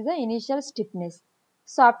 megapascals is the initial stiffness.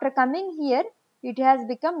 So after coming here, it has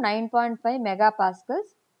become 9.5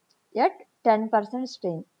 megapascals at 10%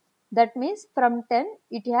 strain. That means from 10,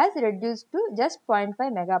 it has reduced to just 0.5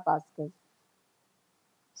 megapascals.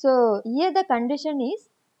 So here the condition is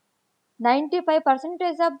 95%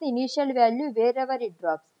 of the initial value wherever it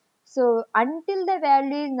drops. So until the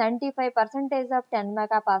value is 95% of 10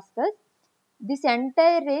 megapascals, this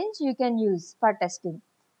entire range you can use for testing.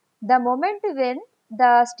 The moment when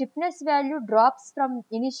the stiffness value drops from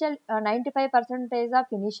initial 95% of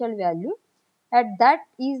initial value, at that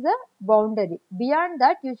is the boundary. Beyond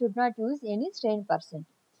that, you should not use any strain percent.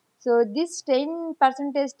 So this strain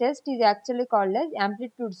percentage test is actually called as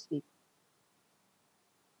amplitude sweep.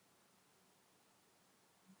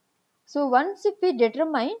 So once if we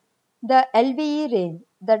determine the LVE range,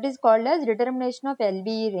 that is called as determination of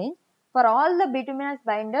LVE range. For all the bituminous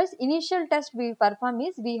binders, initial test we perform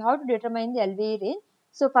is we have to determine the LVE range.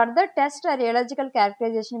 So further test or rheological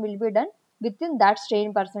characterization will be done within that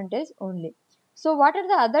strain percentage only. So what are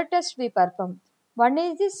the other tests we perform? One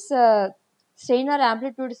is this strain or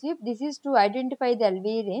amplitude sweep. This is to identify the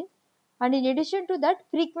LVE range. And in addition to that,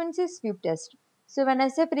 frequency sweep test. So when I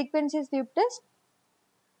say frequency sweep test,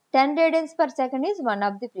 10 radians per second is one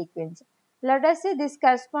of the frequency. Let us say this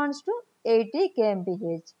corresponds to 80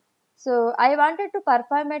 kmph. So I wanted to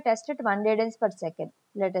perform a test at 1 radians per second,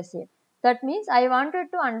 let us say. That means I wanted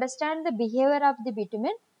to understand the behavior of the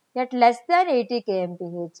bitumen at less than 80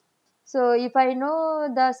 kmph. So if I know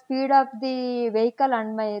the speed of the vehicle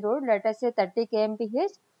on my road, let us say 30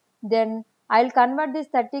 kmph, then I will convert this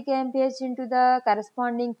 30 kmph into the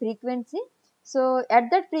corresponding frequency. So at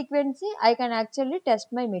that frequency, I can actually test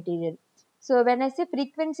my material. So when I say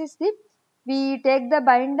frequency sweep, we take the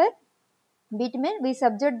binder bitumen, we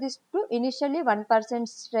subject this to initially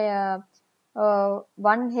 1%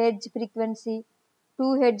 1 hertz frequency,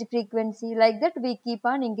 2 hertz frequency, like that we keep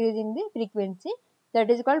on increasing the frequency. That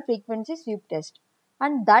is called frequency sweep test.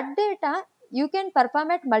 And that data you can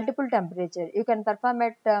perform at multiple temperature. You can perform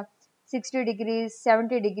at 60 degrees,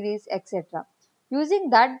 70 degrees, etc. Using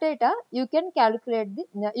that data, you can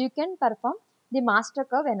you can perform the master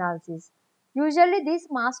curve analysis. Usually these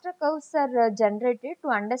master curves are generated to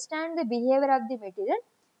understand the behavior of the material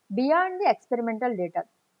beyond the experimental data.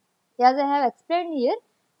 As I have explained here,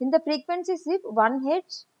 in the frequency sweep 1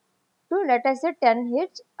 Hz to let us say 10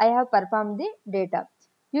 Hz, I have performed the data.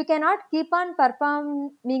 You cannot keep on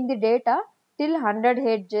performing the data till 100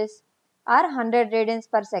 Hz or 100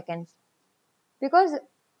 radians per second, because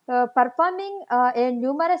performing a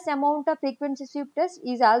numerous amount of frequency sweep test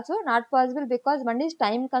is also not possible, because one is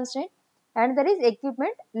time constraint and there is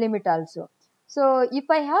equipment limit also. So if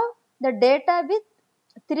I have the data with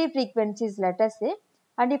 3 frequencies, let us say,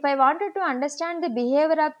 and if I wanted to understand the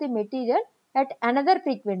behavior of the material at another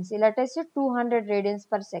frequency, let us say 200 radians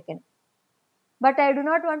per second, but I do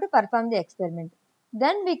not want to perform the experiment,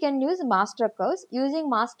 then we can use master curves. Using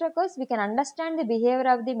master curves, we can understand the behavior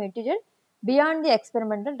of the material beyond the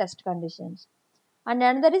experimental test conditions. And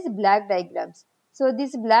another is black diagrams. So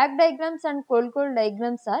these black diagrams and cold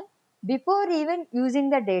diagrams are before even using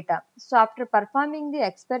the data. So after performing the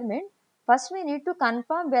experiment, first we need to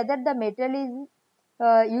confirm whether the material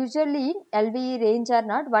is usually in LVE range or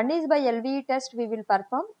not. One is by LVE test we will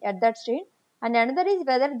perform at that stage, and another is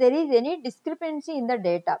whether there is any discrepancy in the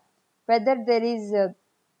data, whether there is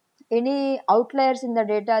any outliers in the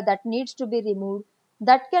data that needs to be removed,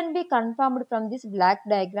 that can be confirmed from these black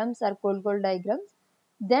diagrams or cold diagrams.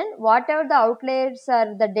 Then whatever the outliers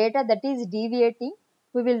or the data that is deviating,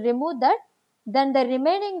 we will remove that. Then the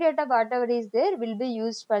remaining data whatever is there will be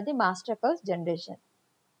used for the master curves generation.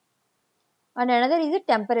 And another is a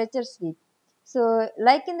temperature sweep. So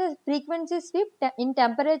like in the frequency sweep, in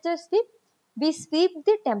temperature sweep, we sweep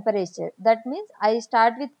the temperature. That means I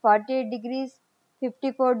start with 48 degrees,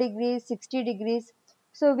 54 degrees, 60 degrees.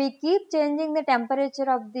 So we keep changing the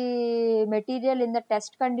temperature of the material in the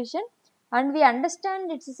test condition, and we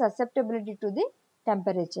understand its susceptibility to the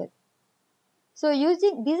temperature. So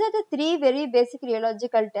using these are the three very basic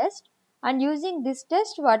rheological tests, and using this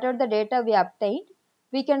test whatever the data we obtained,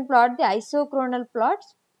 we can plot the isochronal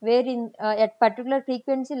plots wherein at particular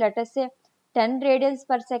frequency, let us say 10 radians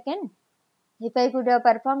per second, if I could have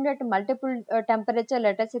performed at multiple temperature,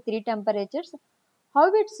 let us say 3 temperatures,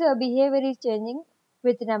 how its behavior is changing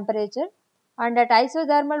with temperature. And at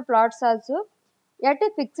isothermal plots also, at a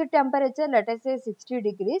fixed temperature, let us say 60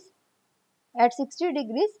 degrees, at 60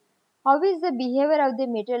 degrees, how is the behavior of the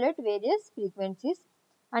material at various frequencies?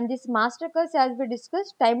 And this master curves, as we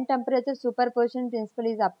discussed, time temperature superposition principle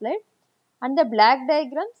is applied. And the black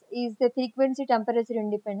diagrams is the frequency temperature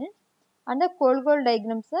independent. And the cold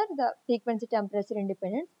diagrams are the frequency temperature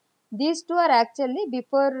independent. These two are actually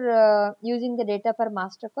before using the data for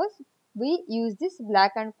master curves, we use this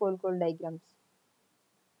black and cold diagrams.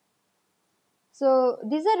 So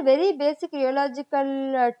these are very basic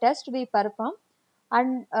rheological tests we perform,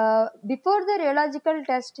 and before the rheological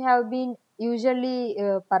test have been usually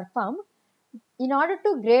performed, in order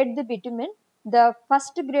to grade the bitumen, the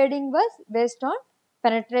first grading was based on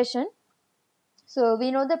penetration. So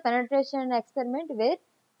we know the penetration experiment where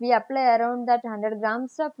we apply around that 100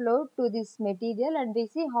 grams of load to this material and we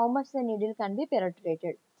see how much the needle can be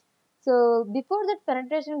penetrated. So before that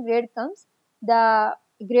penetration grade comes, the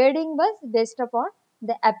grading was based upon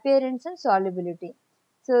the appearance and solubility.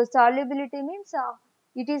 So solubility means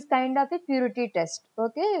it is kind of a purity test.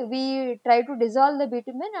 Okay, we try to dissolve the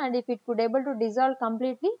bitumen, and if it could able to dissolve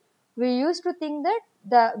completely, we used to think that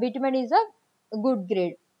the bitumen is of good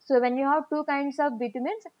grade. So when you have two kinds of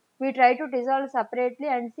bitumens, we try to dissolve separately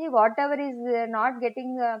and see whatever is not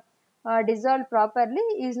getting dissolved properly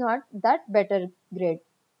is not that better grade.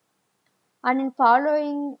 And in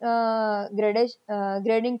following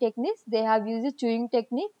grading techniques, they have used chewing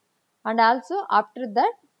technique, and also after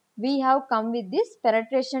that we have come with this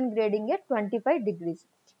penetration grading at 25 degrees.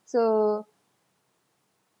 So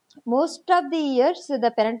most of the years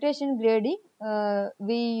the penetration grading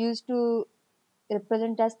we used to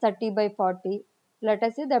represent as 30 by 40. Let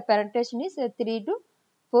us say the penetration is 3 to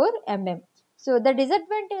 4 mm. So the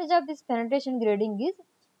disadvantage of this penetration grading is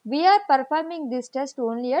we are performing this test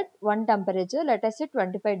only at one temperature, let us say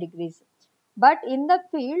 25 degrees. But in the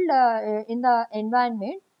field, in the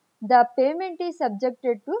environment, the pavement is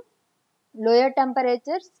subjected to lower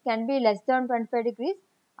temperatures, can be less than 25 degrees,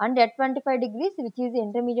 and at 25 degrees, which is the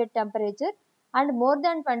intermediate temperature, and more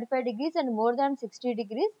than 25 degrees and more than 60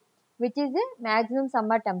 degrees, which is the maximum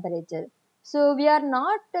summer temperature. So we are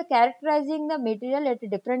not characterizing the material at a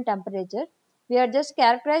different temperature. We are just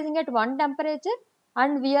characterizing at one temperature,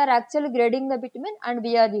 and we are actually grading the bitumen and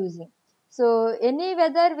we are using. So any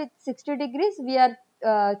weather with 60 degrees, we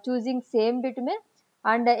are choosing same bitumen,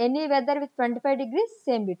 and any weather with 25 degrees,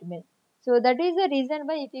 same bitumen. So that is the reason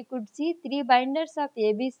why if you could see three binders of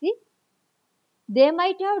ABC, they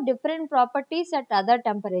might have different properties at other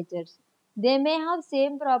temperatures. They may have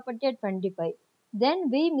same property at 25. Then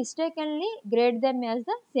we mistakenly grade them as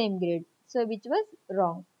the same grade. So which was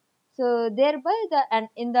wrong. So thereby and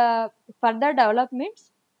in the further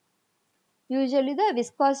developments, usually the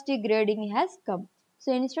viscosity grading has come.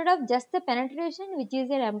 So instead of just the penetration, which is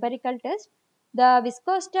an empirical test, the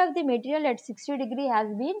viscosity of the material at 60 degree has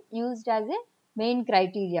been used as a main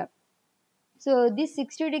criteria. So this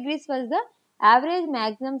 60 degrees was the average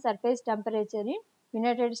maximum surface temperature in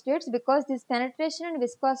United States, because this penetration and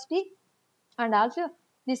viscosity and also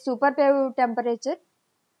this superpave temperature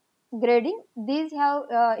grading, these have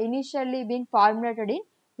initially been formulated in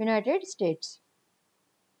United States.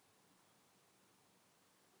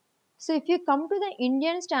 So if you come to the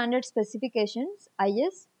Indian standard specifications,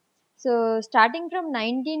 IS, So starting from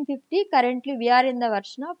 1950, currently we are in the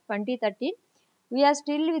version of 2013. We are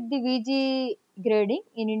still with the VG grading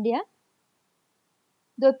in India.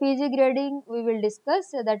 The PG grading we will discuss,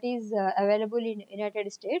 that is available in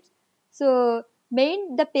United States. So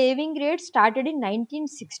the paving grade started in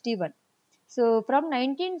 1961. So from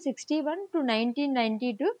 1961 to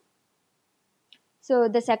 1992, so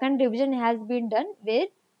the second revision has been done where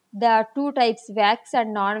the two types, wax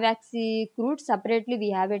and non-waxy crude, separately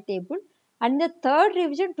we have a table. And the third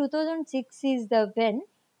revision 2006 is the when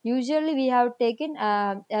usually we have taken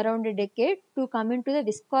around a decade to come into the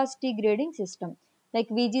viscosity grading system like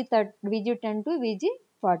VG10 to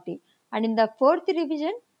VG40. And in the fourth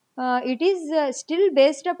revision, it is still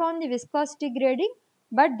based upon the viscosity grading,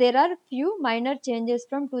 but there are few minor changes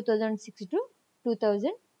from 2006 to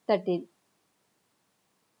 2013.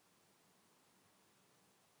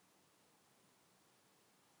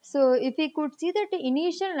 So if we could see that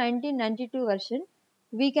initial 1992 version,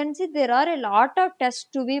 we can see there are a lot of tests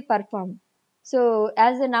to be performed. So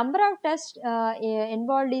as the number of tests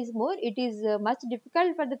involved is more, it is much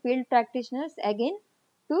difficult for the field practitioners again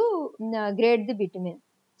to grade the bitumen.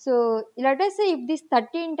 So let us say if these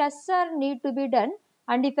 13 tests are need to be done,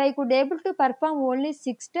 and if I could able to perform only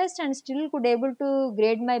 6 tests and still could able to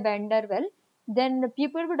grade my binder well, then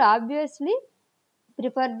people would obviously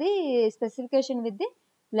prefer the specification with the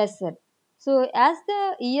lesser. So as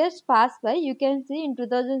the years pass by, you can see in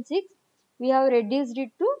 2006 we have reduced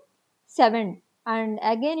it to 7, and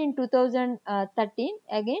again in 2013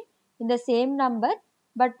 again in the same number.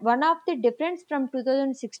 But one of the difference from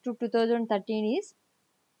 2006 to 2013 is,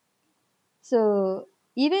 so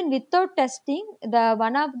even without testing, the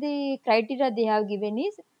one of the criteria they have given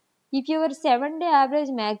is if your 7-day average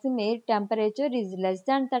maximum air temperature is less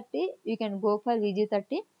than 30, you can go for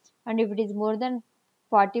VG30, and if it is more than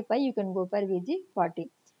 45, you can go for VG40.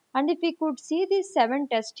 And if we could see these 7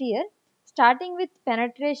 tests here, starting with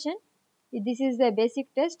penetration, this is the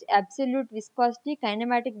basic test: absolute viscosity,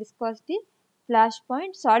 kinematic viscosity, flash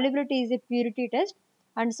point, solubility is a purity test,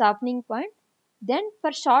 and softening point. Then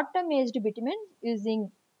for short-term aged bitumen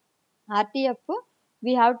using RTFO,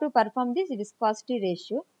 we have to perform this viscosity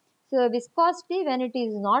ratio. So viscosity when it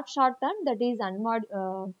is not short-term, that is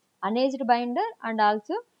unaged binder, and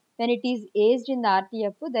also when it is aged in the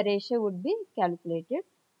RTFO, the ratio would be calculated.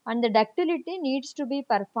 And the ductility needs to be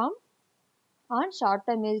performed on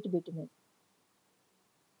short-term aged bitumen.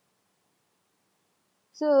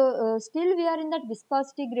 So still we are in that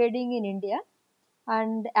viscosity grading in India.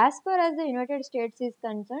 And as far as the United States is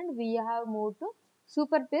concerned, we have moved to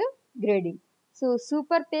super pave grading. So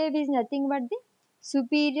super pave is nothing but the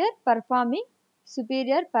superior performing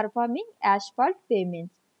asphalt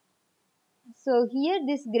pavements. So here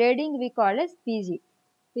this grading we call as PG,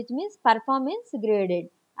 which means performance graded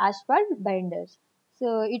asphalt binders.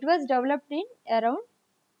 So it was developed in around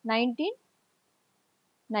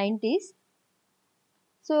 1990s.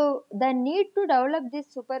 So the need to develop this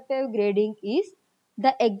super pave grading is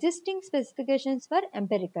the existing specifications were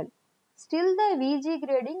empirical. Still the VG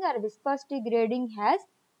grading or viscosity grading has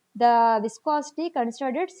the viscosity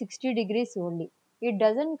considered at 60 degrees only. It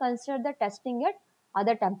doesn't consider the testing at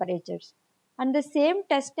other temperatures. And the same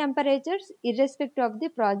test temperatures irrespective of the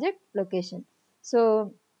project location.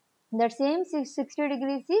 So that same 60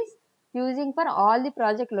 degrees is using for all the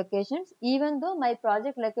project locations, even though my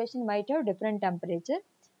project location might have different temperature.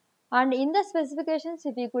 And in the specifications,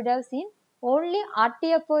 if you could have seen, only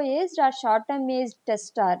RTFO aged or short term aged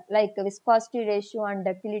tests are like viscosity ratio and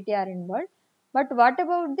ductility are involved. But what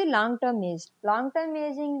about the long term aged? Long term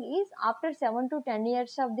aging is after 7 to 10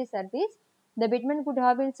 years of the service, the bitumen could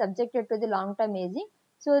have been subjected to the long term aging.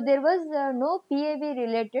 So there was no PAV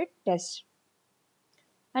related test.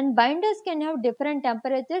 And binders can have different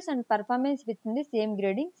temperatures and performance within the same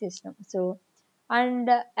grading system. So, and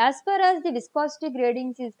as far as the viscosity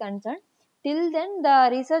gradings is concerned, till then the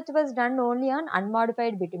research was done only on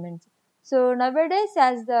unmodified bitumens. So nowadays,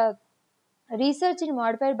 as the research in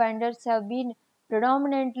modified binders have been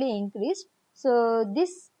predominantly increased, so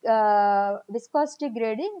this viscosity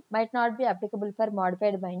grading might not be applicable for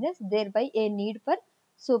modified binders, thereby a need for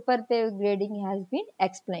super pave grading has been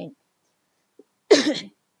explained.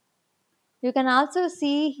 You can also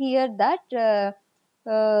see here that there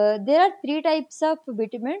are 3 types of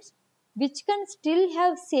bitumens which can still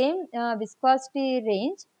have same viscosity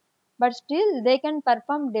range, but still they can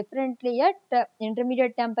perform differently at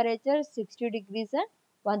intermediate temperatures 60 degrees and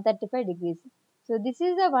 135 degrees. So this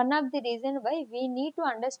is one of the reason why we need to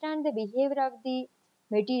understand the behavior of the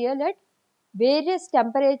material at various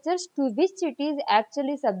temperatures to which it is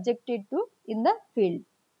actually subjected to in the field.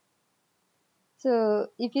 So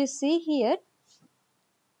if you see here,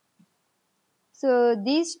 so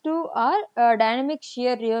these two are dynamic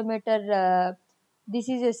shear rheometer. This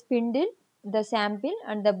is a spindle, the sample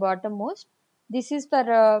and the bottommost. This is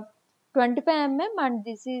for 25 mm and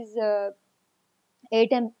this is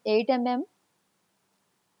 8 mm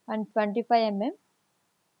and 25 mm.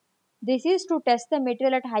 This is to test the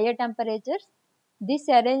material at higher temperatures. This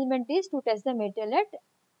arrangement is to test the material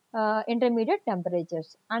at intermediate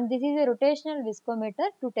temperatures. And this is a rotational viscometer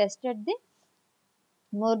to test at the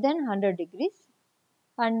more than 100 degrees.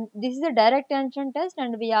 And this is a direct tension test,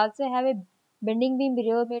 and we also have a bending beam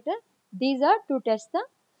rheometer. These are to test the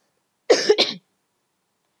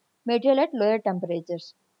material at lower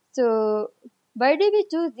temperatures. So why do we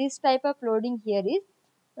choose this type of loading here is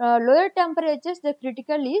lower temperatures, the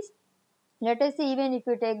critical is, let us say even if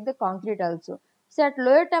you take the concrete also. So at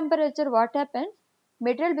lower temperature what happens?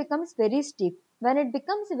 Material becomes very stiff. When it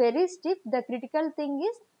becomes very stiff, the critical thing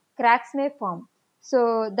is cracks may form.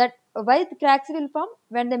 So that why the cracks will form?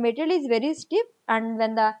 When the material is very stiff and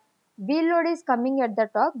when the wheel load is coming at the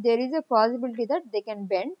top, there is a possibility that they can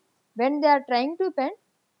bend. When they are trying to bend,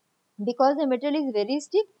 because the metal is very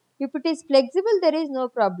stiff, if it is flexible there is no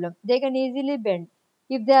problem, they can easily bend.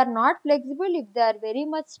 If they are not flexible, if they are very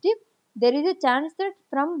much stiff, there is a chance that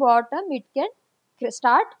from bottom it can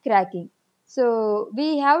start cracking. So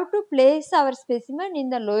we have to place our specimen in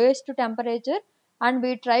the lowest temperature and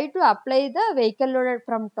we try to apply the vehicle load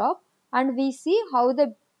from top and we see how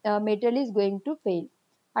the metal is going to fail.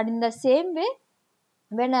 And in the same way,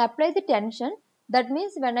 when I apply the tension, that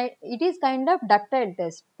means it is kind of ductile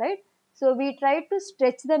test, right? So we try to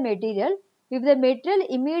stretch the material. If the material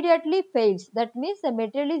immediately fails, that means the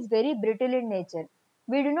material is very brittle in nature.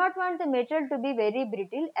 We do not want the material to be very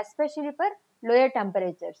brittle, especially for lower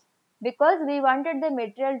temperatures, because we wanted the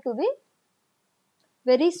material to be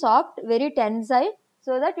very soft, very tensile,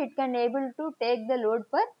 so that it can able to take the load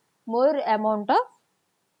for more amount of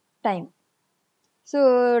time.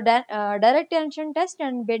 So direct tension test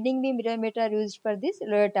and bending beam rheometer are used for this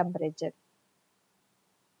lower temperature.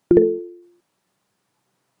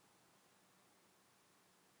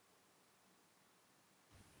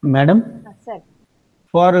 Madam, Sir.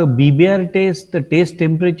 for a BBR test, the test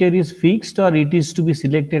temperature is fixed or it is to be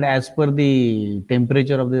selected as per the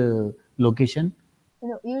temperature of the location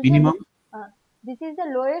Usually minimum? uh, this is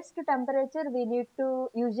the lowest temperature we need to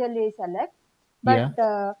usually select. But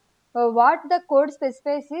Yeah. what the code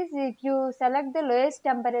specifies is if you select the lowest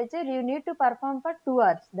temperature, you need to perform for 2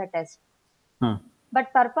 hours the test. Huh.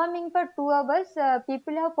 But performing for 2 hours,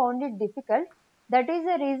 people have found it difficult. That is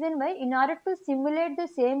the reason why, in order to simulate the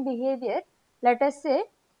same behavior, let us say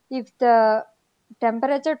if the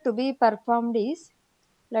temperature to be performed is,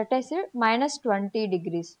 let us say, minus 20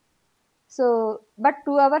 degrees. So, but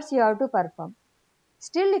 2 hours you have to perform.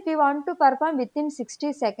 Still, if you want to perform within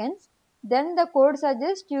 60 seconds, then the code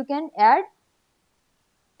suggests you can add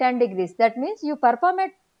 10 degrees. That means you perform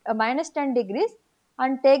at minus 10 degrees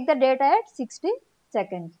and take the data at 60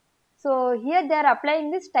 seconds. So here they are applying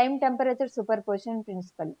this time temperature superposition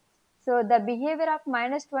principle. So the behavior of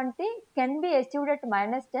minus 20 can be achieved at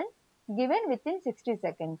minus 10 given within 60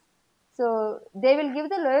 seconds. So they will give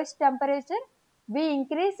the lowest temperature. We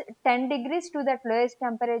increase 10 degrees to that lowest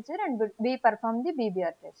temperature and we perform the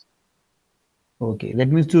BBR test. Okay, that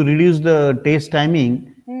means to reduce the test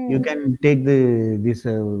timing, you Hmm. can take the this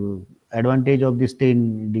advantage of this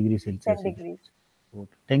 10 degrees 10 Celsius. degrees.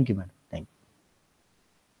 Okay. Thank you, madam. Thank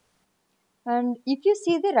And if you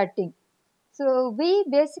see the rutting, so we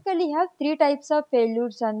basically have three types of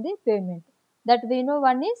failures on the pavement that we know.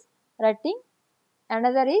 One is rutting,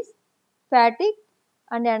 another is fatigue,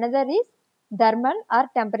 and another is thermal or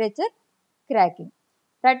temperature cracking.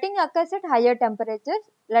 Rutting occurs at higher temperatures,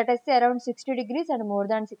 let us say around 60 degrees and more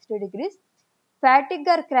than 60 degrees. Fatigue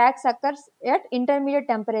or cracks occurs at intermediate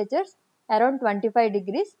temperatures around 25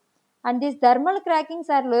 degrees, and these thermal crackings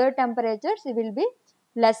are lower temperatures, it will be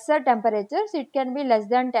lesser temperatures, it can be less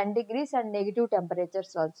than 10 degrees and negative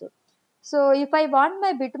temperatures also. So if I want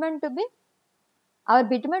my bitumen to be, our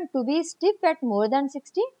bitumen to be stiff at more than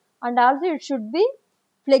 60, and also it should be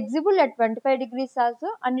flexible at 25 degrees also,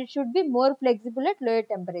 and it should be more flexible at lower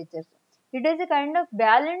temperatures. It is a kind of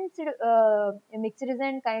balanced mixed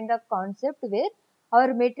design kind of concept where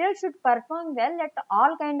our material should perform well at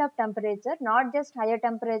all kind of temperature, not just higher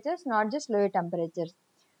temperatures, not just lower temperatures.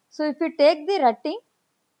 So if you take the rutting,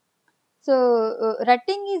 so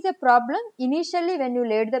rutting is a problem. Initially, when you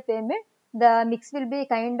laid the pavement, the mix will be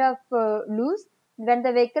kind of loose. When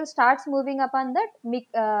the vehicle starts moving upon that,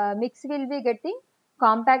 mix will be getting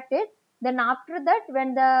compacted. Then after that,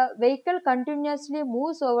 when the vehicle continuously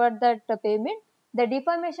moves over that pavement, the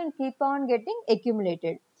deformation keep on getting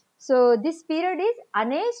accumulated. So this period is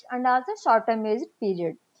unaged and also short-term aged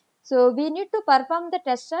period. So we need to perform the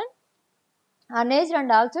test on unaged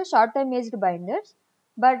and also short-term aged binders.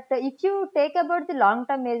 But if you take about the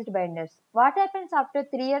long-term aged binders, what happens after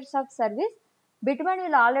 3 years of service? Bitumen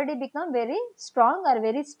will already become very strong or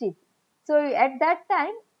very stiff. So at that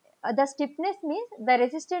time, the stiffness means the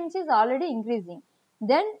resistance is already increasing.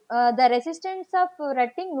 Then the resistance of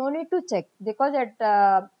rutting no need to check, because at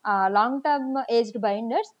long-term aged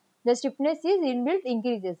binders, the stiffness is inbuilt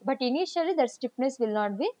increases. But initially that stiffness will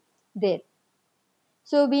not be there.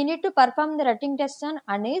 So we need to perform the rutting test on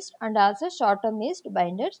unaged and also short-term aged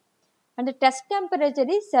binders. And the test temperature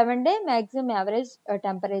is 7-day maximum average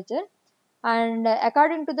temperature. And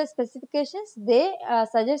according to the specifications, they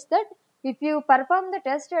suggest that if you perform the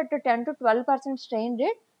test at a 10 to 12% strain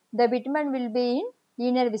rate, the bitumen will be in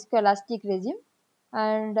linear viscoelastic regime,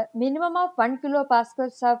 and minimum of 1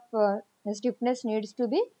 kilopascals of stiffness needs to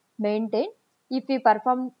be maintained if we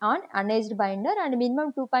perform on unaged binder, and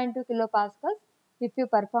minimum 2.2 kilopascals if you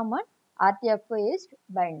perform on RTFO aged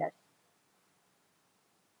binder.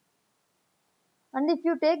 And if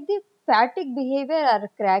you take the fatigue behavior or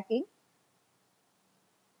cracking,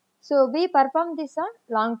 so we perform this on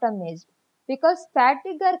long term aged, because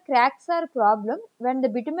fatigue or cracks are problem when the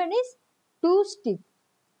bitumen is too stiff.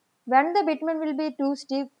 When the bitumen will be too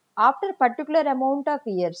stiff after particular amount of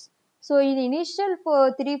years. So in initial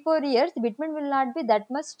for 3-4 years, bitumen will not be that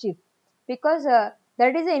much stiff, because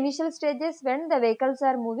that is the initial stages when the vehicles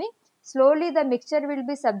are moving. Slowly the mixture will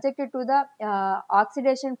be subjected to the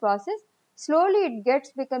oxidation process. Slowly it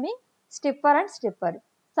gets becoming stiffer and stiffer.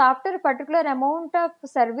 So after a particular amount of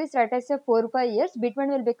service, let us say 4-5 years, bitumen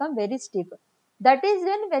will become very stiff. That is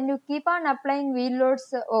when you keep on applying wheel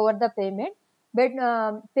loads over the pavement, but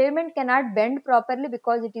pavement cannot bend properly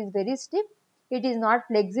because it is very stiff, it is not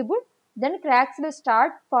flexible, then cracks will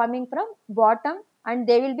start forming from bottom and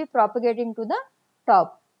they will be propagating to the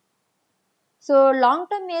top. So long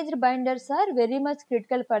term aged binders are very much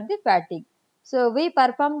critical for the fatigue. So we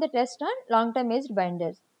perform the test on long term aged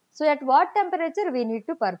binders. So at what temperature we need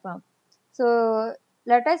to perform? So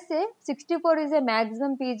let us say 64 is a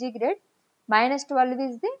maximum PG grade, minus 12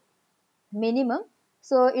 is the minimum.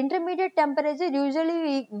 So intermediate temperature,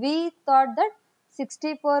 usually we thought that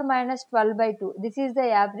 64 minus 12 by 2, this is the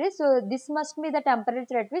average. So this must be the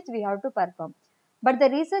temperature at which we have to perform. But the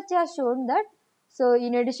research has shown that, so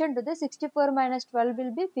in addition to the 64 minus 12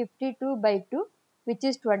 will be 52 by 2, which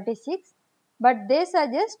is 26. But they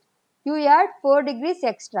suggest you add 4 degrees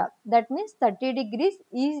extra. That means 30 degrees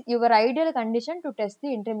is your ideal condition to test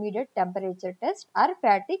the intermediate temperature test or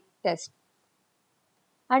fatigue test.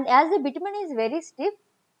 And as the bitumen is very stiff,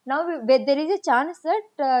 now there is a chance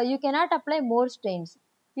that you cannot apply more strains.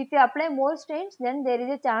 If you apply more strains, then there is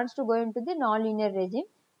a chance to go into the non-linear regime.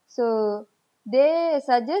 So they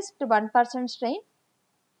suggest 1% strain,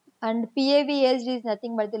 and PAV aged is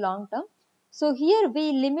nothing but the long term. So here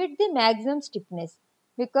we limit the maximum stiffness,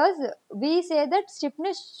 because we say that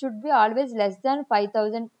stiffness should be always less than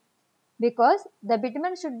 5000, because the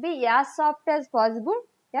bitumen should be as soft as possible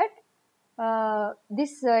at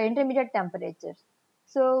this intermediate temperature.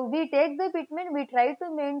 So we take the bitumen, we try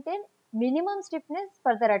to maintain minimum stiffness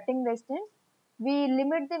for the rutting resistance, we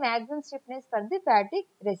limit the maximum stiffness for the fatigue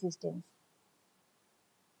resistance.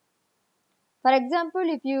 For example,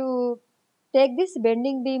 if you take this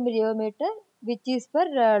bending beam rheometer, which is for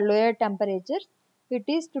lower temperatures, it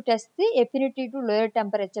is to test the affinity to lower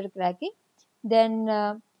temperature cracking.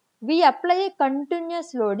 Then we apply a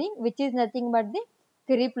continuous loading, which is nothing but the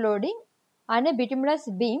creep loading on a bituminous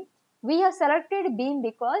beam. We have selected beam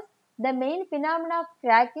because the main phenomena of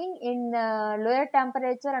cracking in lower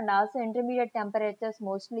temperature and also intermediate temperatures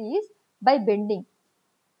mostly is by bending.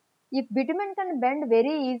 If bitumen can bend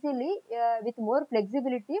very easily with more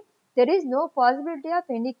flexibility, there is no possibility of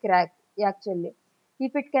any crack actually.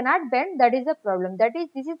 If it cannot bend, that is the problem. This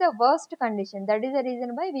is the worst condition. That is the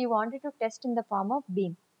reason why we wanted to test in the form of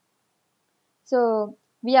beam. So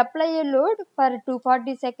we apply a load for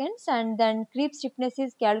 240 seconds and then creep stiffness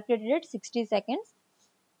is calculated at 60 seconds.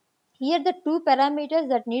 Here the two parameters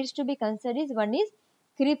that needs to be considered is, one is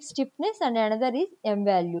creep stiffness and another is M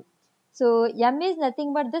value. So M is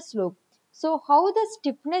nothing but the slope. So how the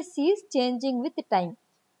stiffness is changing with time.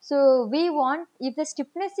 So we want, if the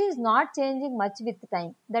stiffness is not changing much with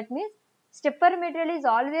time, that means stiffer material is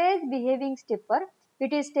always behaving stiffer.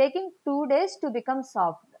 It is taking 2 days to become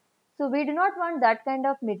soft. So we do not want that kind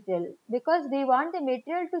of material, because we want the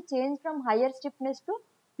material to change from higher stiffness to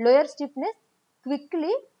lower stiffness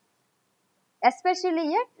quickly,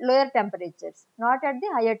 especially at lower temperatures, not at the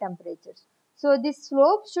higher temperatures. So this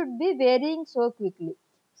slope should be varying so quickly.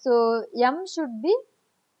 So M should be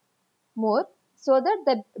more, so that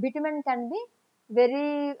the bitumen can be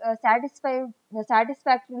very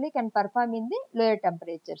satisfactorily can perform in the lower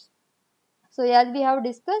temperatures. So as we have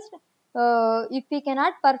discussed, if we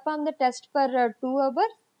cannot perform the test for 2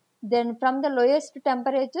 hours, then from the lowest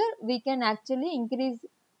temperature we can actually increase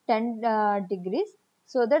 10 degrees,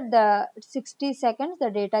 so that the 60 seconds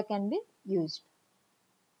the data can be used.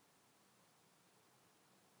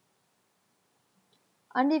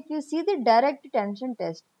 And if you see the direct tension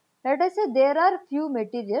test, let us say there are few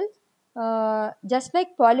materials just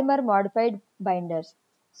like polymer modified binders.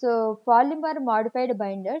 So polymer modified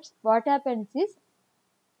binders, what happens is,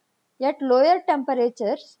 at lower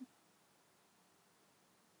temperatures,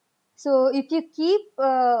 so if you keep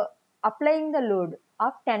applying the load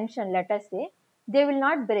of tension, let us say, they will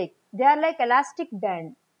not break. They are like elastic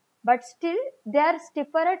band, but still they are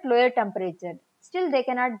stiffer at lower temperature. Still they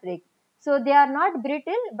cannot break. So they are not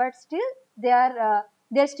brittle, but still they are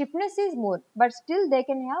their stiffness is more, but still they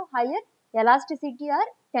can have higher elasticity or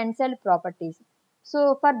tensile properties.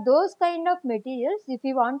 So for those kind of materials, if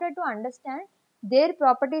you wanted to understand their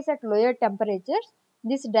properties at lower temperatures,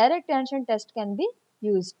 this direct tension test can be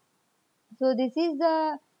used. So this is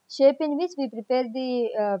the shape in which we prepare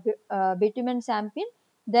the bitumen sample.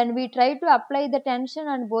 Then we try to apply the tension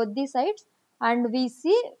on both the sides, and we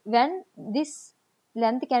see when this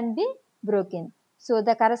length can be broken. So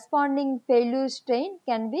the corresponding failure strain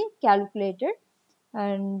can be calculated,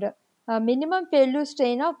 and minimum failure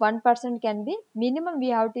strain of 1% can be, minimum we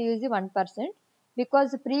have to use the 1%,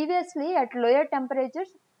 because previously at lower temperatures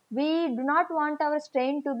we do not want our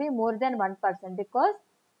strain to be more than 1%, because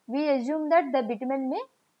we assume that the bitumen may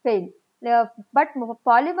fail. But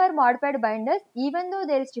polymer modified binders, even though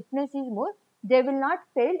their stiffness is more, they will not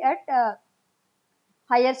fail at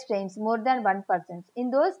higher strains more than 1%.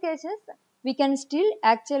 In those cases, we can still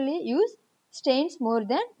actually use strains more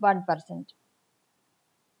than 1%.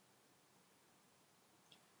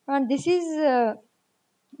 And this is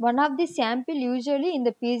one of the sample usually in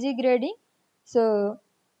the PG grading. So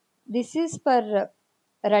this is for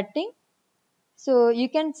rutting. So you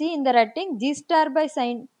can see in the rutting G star by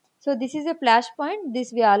sign. So this is a flash point.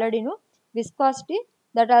 This we already know. Viscosity,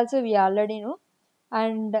 that also we already know.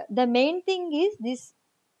 And the main thing is this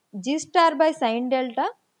G star by sine delta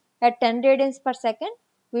at 10 radians per second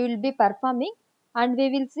we will be performing, and we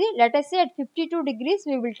will see, let us say at 52 degrees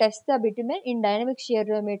we will test the bitumen in dynamic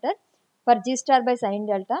shearometer for G star by sine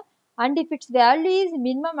delta, and if its value is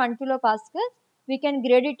minimum 1 kilopascal, we can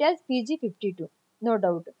grade it as PG52, no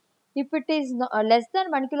doubt. If it is less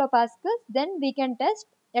than 1 kilopascal, then we can test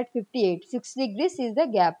at 58, 6 degrees is the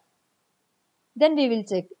gap. Then we will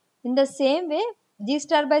check. In the same way, G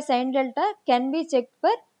star by sine delta can be checked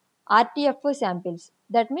for RTFO samples,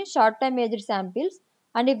 that means short time aged samples,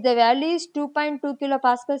 and if the value is 2.2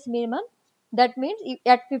 kilopascals minimum, that means if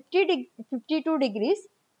at 52 degrees,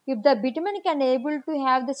 if the bitumen can able to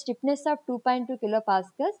have the stiffness of 2.2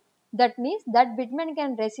 kilopascals, that means that bitumen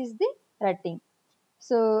can resist the rutting.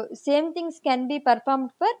 So same things can be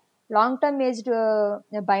performed for long term aged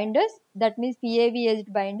binders, that means PAV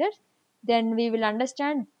aged binders. Then we will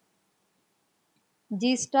understand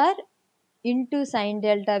G star into sine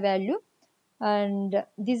delta value, and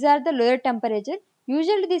these are the lower temperature.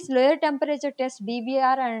 Usually this lower temperature test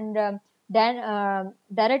BBR and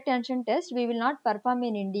direct tension test we will not perform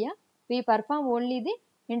in India. We perform only the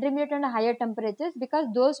intermediate and higher temperatures, because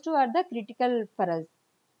those two are the critical for us.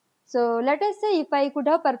 So let us say if I could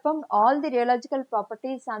have performed all the rheological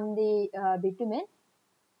properties on the bitumen,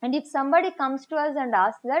 and if somebody comes to us and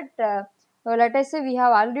asks that, let us say we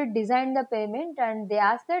have already designed the pavement, and they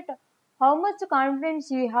ask that how much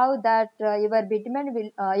confidence you have that your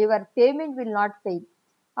pavement will not fail.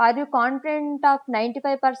 Are you confident of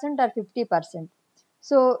 95% or 50%?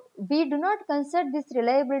 So we do not consider this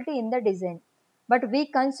reliability in the design, but we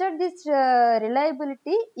consider this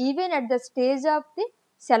reliability even at the stage of the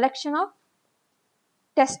selection of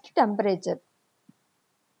test temperature.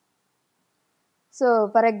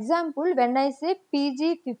 So for example, when I say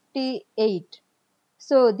PG 58,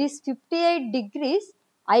 so this 58 degrees,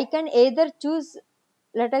 I can either choose,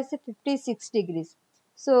 let us say 56 degrees.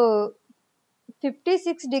 So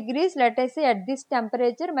 56 degrees, let us say at this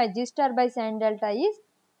temperature, my G star by sine delta is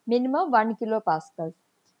minimum 1 kilopascal.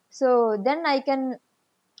 So then I can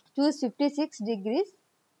choose 56 degrees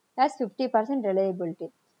as 50% reliability.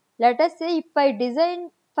 Let us say if I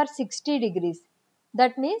design for 60 degrees,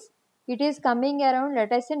 that means it is coming around,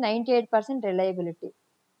 let us say 98% reliability.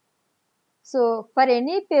 So for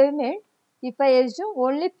any pavement, if I assume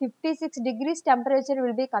only 56 degrees temperature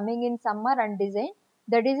will be coming in summer and design,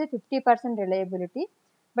 that is a 50% reliability.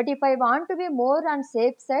 But if I want to be more on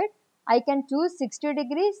safe side, I can choose 60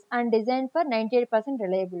 degrees and design for 98%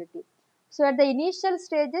 reliability. So at the initial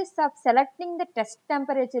stages of selecting the test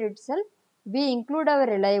temperature itself, we include our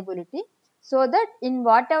reliability, so that in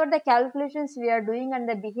whatever the calculations we are doing and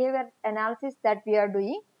the behavior analysis that we are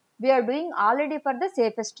doing already for the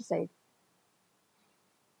safest side.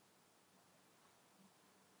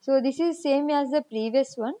 So this is same as the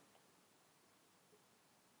previous one.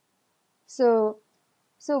 So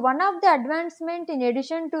one of the advancement in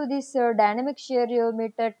addition to this dynamic shear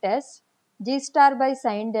rheometer test G star by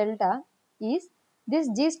sin delta is this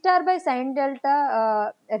G star by sin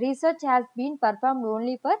delta research has been performed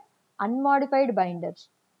only for unmodified binders.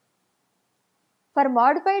 For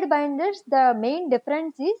modified binders, the main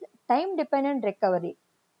difference is time dependent recovery.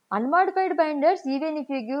 Unmodified binders, even if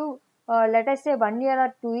you give let us say 1 year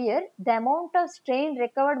or 2 year, the amount of strain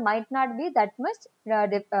recovered might not be that much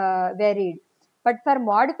varied. But for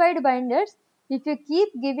modified binders, if you keep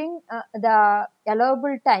giving the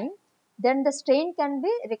allowable time, then the strain can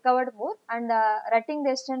be recovered more and the rutting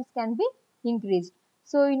resistance can be increased.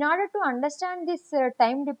 So in order to understand this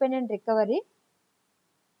time dependent recovery,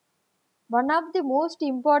 one of the most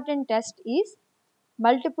important tests is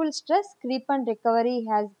multiple stress creep and recovery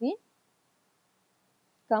has been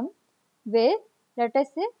come, where let us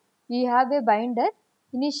say you have a binder.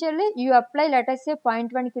 Initially you apply let us say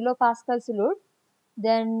 0.1 kilopascals load,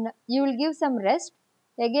 then you will give some rest,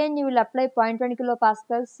 again you will apply 0.1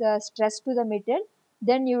 kilopascals stress to the material,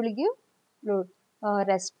 then you will give load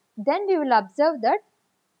rest. Then we will observe that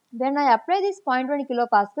when I apply this 0.1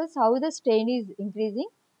 kilopascals, how the strain is increasing.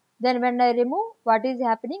 Then when I remove, what is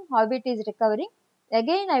happening, how it is recovering.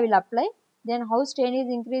 Again I will apply, then how strain is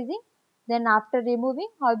increasing. Then after removing,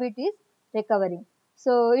 how it is recovering.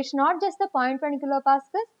 So it's not just the 0.1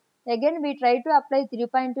 kilopascals. Again we try to apply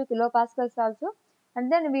 3.2 kilopascals also.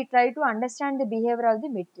 And then we try to understand the behavior of the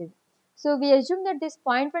material. So we assume that this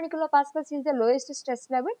 0.1 kilopascals is the lowest stress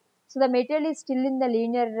level. So the material is still in the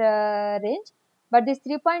linear range. But this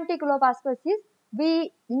 3.2 kilopascals is,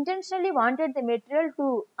 we intentionally wanted the material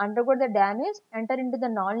to undergo the damage, enter into the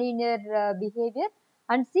nonlinear behavior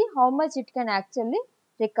and see how much it can actually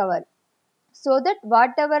recover. So that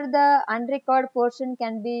whatever the unrecovered portion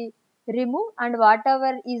can be removed and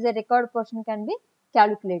whatever is the recovered portion can be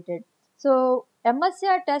calculated. So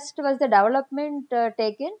MSCR test was the development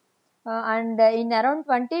taken and in around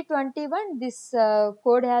 2021 this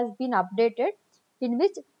code has been updated, in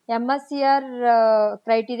which MSCR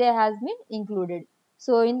criteria has been included.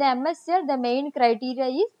 So in the MSCR the main criteria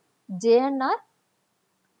is JNR,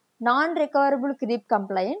 non-recoverable creep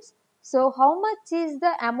compliance. So how much is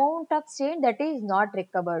the amount of strain that is not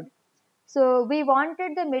recovered? So we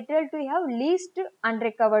wanted the material to have least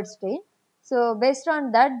unrecovered strain. So based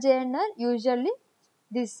on that JNR, usually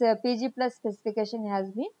this PG plus specification has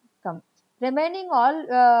been come. Remaining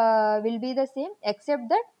all will be the same, except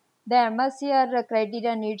that the MSCR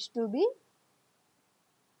criteria needs to be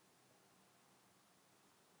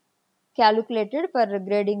calculated for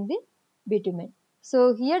grading the bitumen.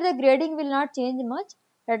 So here the grading will not change much.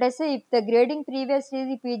 Let us say if the grading previously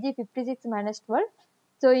is PG 56 minus 12.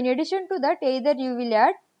 So in addition to that, either you will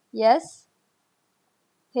add S,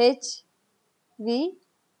 H, V,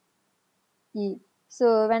 E.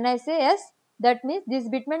 So when I say S, that means this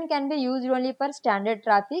bitumen can be used only for standard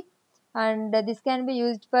traffic and this can be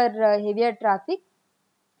used for heavier traffic.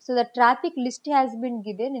 So the traffic list has been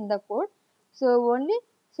given in the code. So only,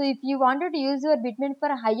 so if you wanted to use your bitumen for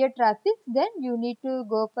higher traffic, then you need to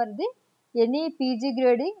go for the any PG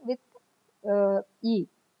grading with E.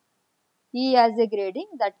 E as a grading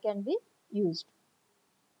that can be used.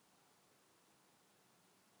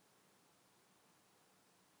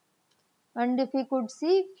 And if we could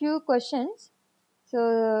see few questions,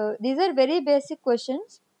 so these are very basic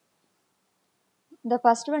questions. The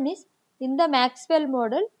first one is in the Maxwell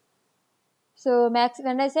model. So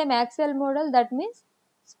when I say Maxwell model, that means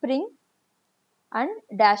spring and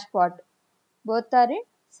dashpot both are in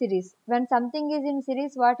series. When something is in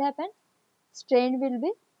series, what happens? Strain will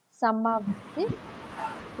be sum of the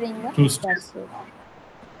spring and Two stress. dashpot.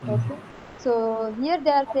 Okay. So here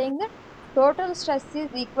they are saying that total stress is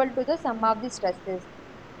equal to the sum of the stresses.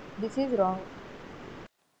 This is wrong.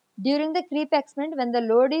 During the creep experiment, when the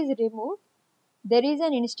load is removed, there is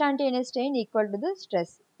an instantaneous strain equal to the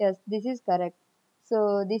stress. Yes, this is correct.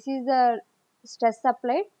 So this is the stress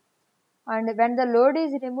applied, and when the load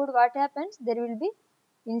is removed, what happens? There will be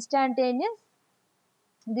instantaneous,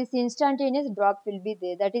 this instantaneous drop will be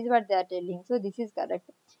there. That is what they are telling. So this is correct.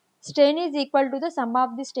 strain is equal to the sum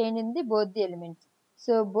of the strain in the both the elements.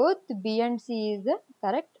 So both B and C is the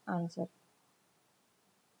correct answer.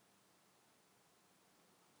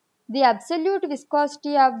 The absolute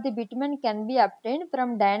viscosity of the bitumen can be obtained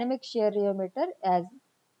from dynamic shear rheometer as,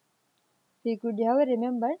 we could have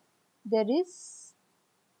remembered, there is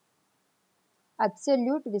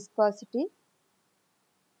absolute viscosity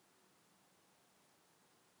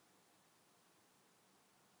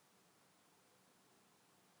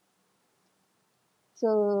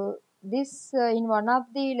So this in one of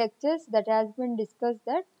the lectures that has been discussed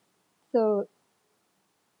that, so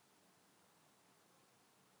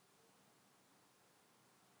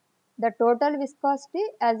the total viscosity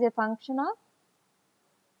as a function of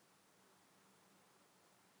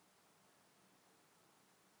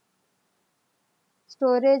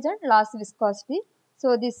storage and loss viscosity.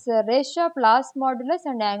 So this ratio of loss modulus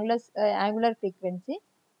and angular frequency,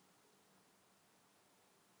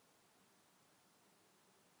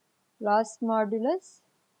 loss modulus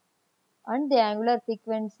and the angular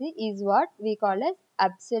frequency is what we call as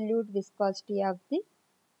absolute viscosity of the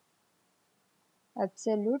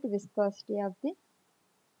absolute viscosity of the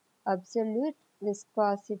absolute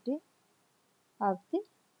viscosity of the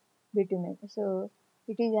bitumen. So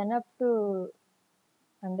it is enough to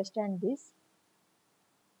understand this.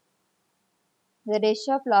 The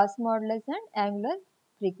ratio of loss modulus and angular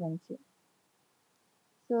frequency.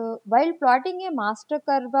 So while plotting a master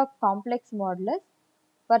curve of complex modulus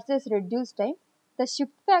versus reduced time, the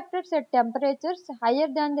shift factors at temperatures higher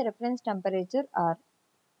than the reference temperature are.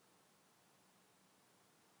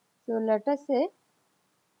 So let us say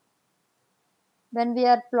when we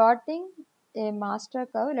are plotting a master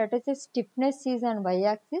curve, let us say stiffness is on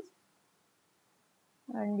y-axis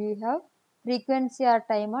and you have frequency or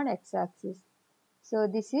time on x-axis. So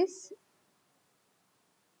this is,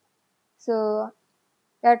 so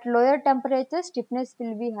at lower temperature stiffness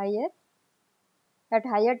will be higher, at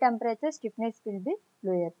higher temperature stiffness will be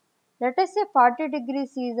lower. Let us say 40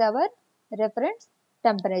 degrees is our reference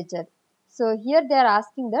temperature. So here they are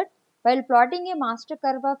asking that while plotting a master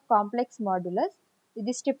curve of complex modulus,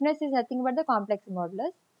 the stiffness is nothing but the complex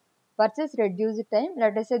modulus versus reduced time.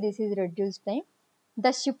 Let us say this is reduced time.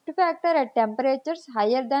 The shift factor at temperatures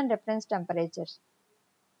higher than reference temperatures.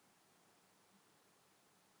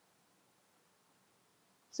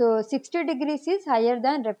 So 60 degrees is higher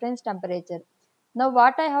than reference temperature. Now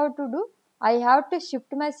what I have to do? I have to shift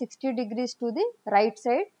my 60 degrees to the right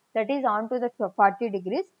side, that is onto the 40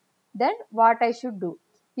 degrees. Then what I should do?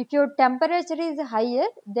 If your temperature is higher,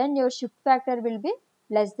 then your shift factor will be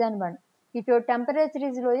less than 1. If your temperature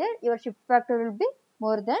is lower, your shift factor will be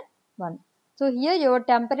more than 1. So here your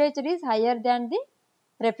temperature is higher than the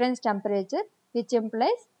reference temperature, which implies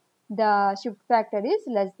the shift factor is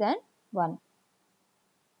less than 1.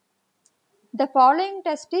 The following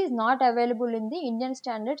test is not available in the Indian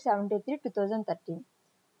Standard 73 2013.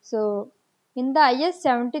 So in the IS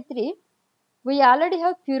 73, we already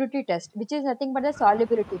have purity test, which is nothing but the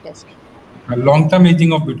solubility test. A long-term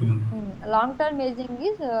aging of bitumen. Long-term aging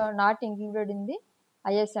is not included in the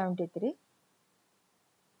IS 73.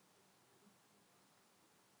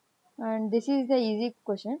 And this is the easy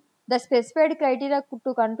question. The specified criteria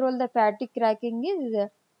to control the fatigue cracking is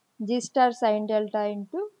G star sin delta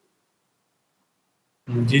into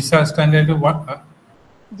G star standard to what?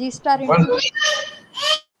 G star into,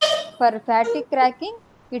 for fatigue cracking,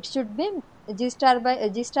 it should be G star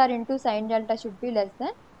into sin delta should be less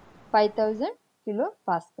than 5000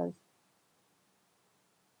 kilopascals.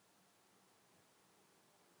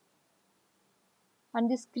 And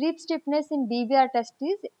the creep stiffness in BBR test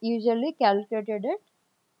is usually calculated at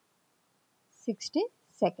 60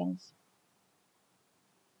 seconds.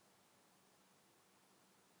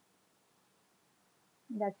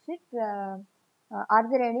 That's it. Are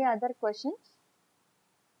there any other questions?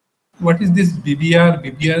 What is this BBR?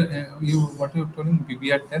 What you telling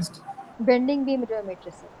BBR test? Bending beam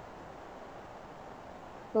rheometer, sir.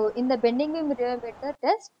 So in the bending beam rheometer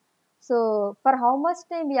test, so for how much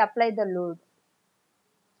time we apply the load,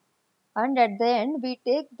 and at the end we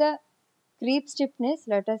take the creep stiffness,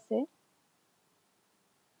 let us say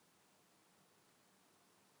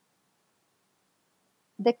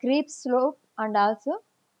the creep slope and also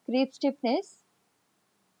creep stiffness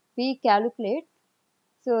we calculate.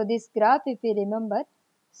 So this graph, if we remember,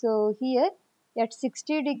 so here at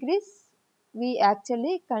 60 degrees we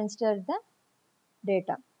actually consider the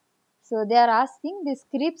data. So they are asking this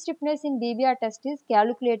creep stiffness in BBR test is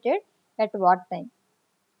calculated at what time?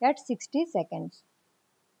 At 60 seconds.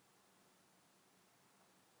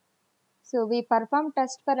 So we perform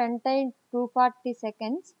test for entire 240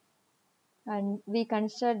 seconds and we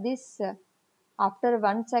consider this after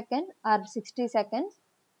 1 second or 60 seconds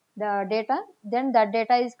the data, then that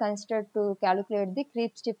data is considered to calculate the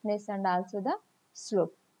creep stiffness and also the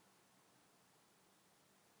slope.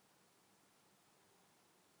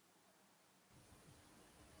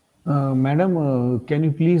 Madam, can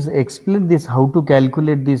you please explain this, how to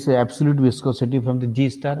calculate this absolute viscosity from the G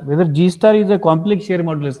star? Whether G star is a complex shear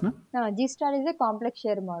modulus, na? G star is a complex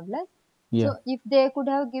shear modulus. Yeah. So if they could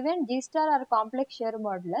have given G star or complex shear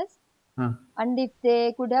modulus, Huh. and if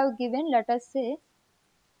they could have given, let us say,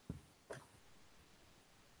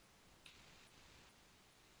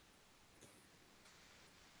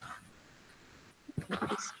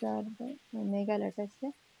 G star by omega, let us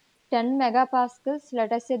say 10 megapascals,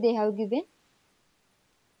 let us say they have given,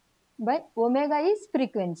 by omega is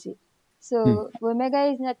frequency. So omega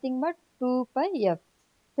is nothing but 2 pi f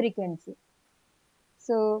frequency.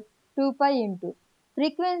 So 2 pi into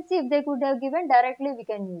frequency, if they could have given directly we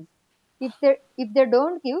can use. If they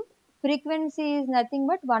don't give, frequency is nothing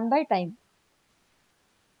but 1 by time.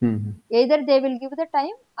 Either they will give the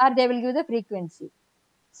time or they will give the frequency.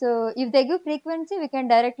 So if they give frequency, we can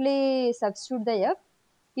directly substitute the f.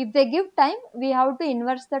 If they give time, we have to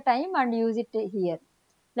inverse the time and use it here.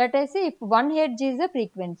 Let us say if 1 hertz is the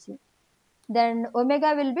frequency, then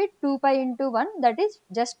omega will be 2 pi into 1, that is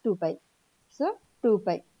just 2 pi. So 2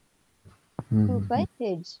 pi. 2 pi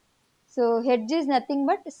hertz. So hertz is nothing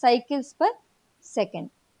but cycles per second.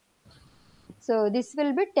 So this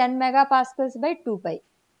will be 10 megapascals by 2 pi.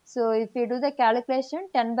 So if you do the calculation,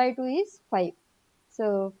 10 by 2 is 5.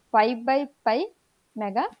 So 5 by pi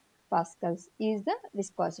megapascals is the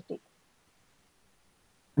viscosity.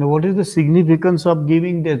 And what is the significance of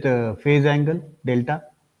giving that phase angle delta?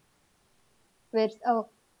 Where's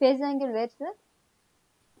phase angle? Where, sir?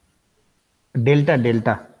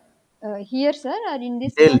 Delta. Here, sir, or in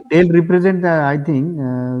this? Del represent, I think,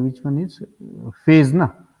 which one is phase, na?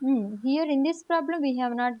 Here in this problem, we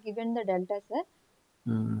have not given the delta, sir.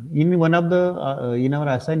 In one of the in our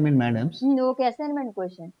assignment, madams. Okay, assignment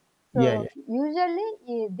question. So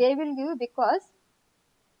usually they will give, because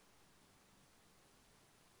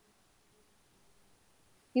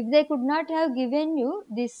if they could not have given you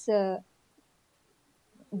this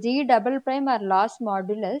G double prime or loss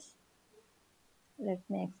modulus, let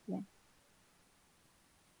me explain.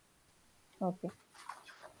 Okay.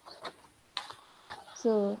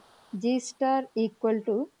 So G star equal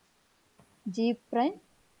to G prime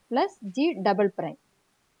plus G double prime.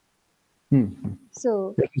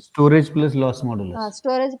 So storage plus loss modulus.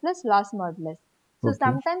 Storage plus loss modulus. So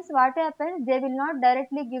sometimes what happens, they will not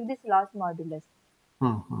directly give this loss modulus.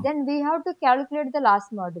 Then we have to calculate the loss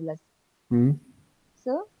modulus.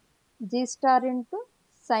 So G star into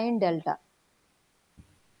sine delta.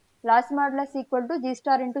 Loss modulus equal to G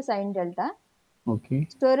star into sine delta. Okay.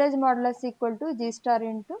 Storage modulus equal to G star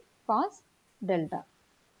into cos delta.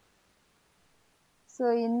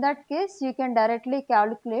 So in that case, you can directly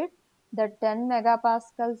calculate the 10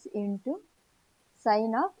 megapascals into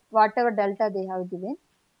sine of whatever delta they have given.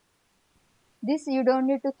 This you don't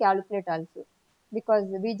need to calculate also, because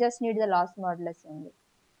we just need the loss modulus only.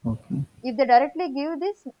 Okay. If they directly give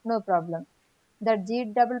this, no problem. That G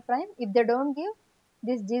double prime, if they don't give,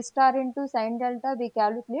 this G star into sine delta we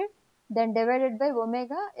calculate, then divided by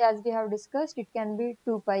omega, as we have discussed, it can be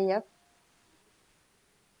 2 pi f.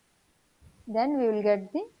 Then we will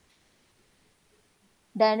get the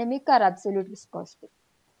dynamic or absolute viscosity.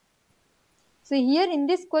 So here in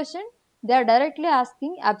this question, they are directly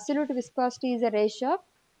asking absolute viscosity is a ratio of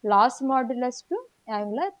loss modulus to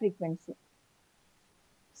angular frequency.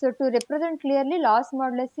 So to represent clearly, loss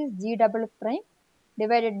modulus is G double prime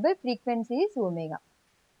divided by frequency is omega.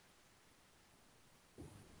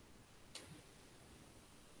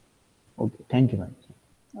 Okay, thank you, madam.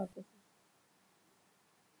 Okay.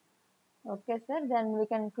 Okay, sir. Then we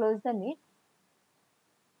can close the meet.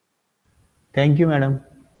 Thank you, madam.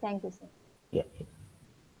 Thank you, sir. Yeah.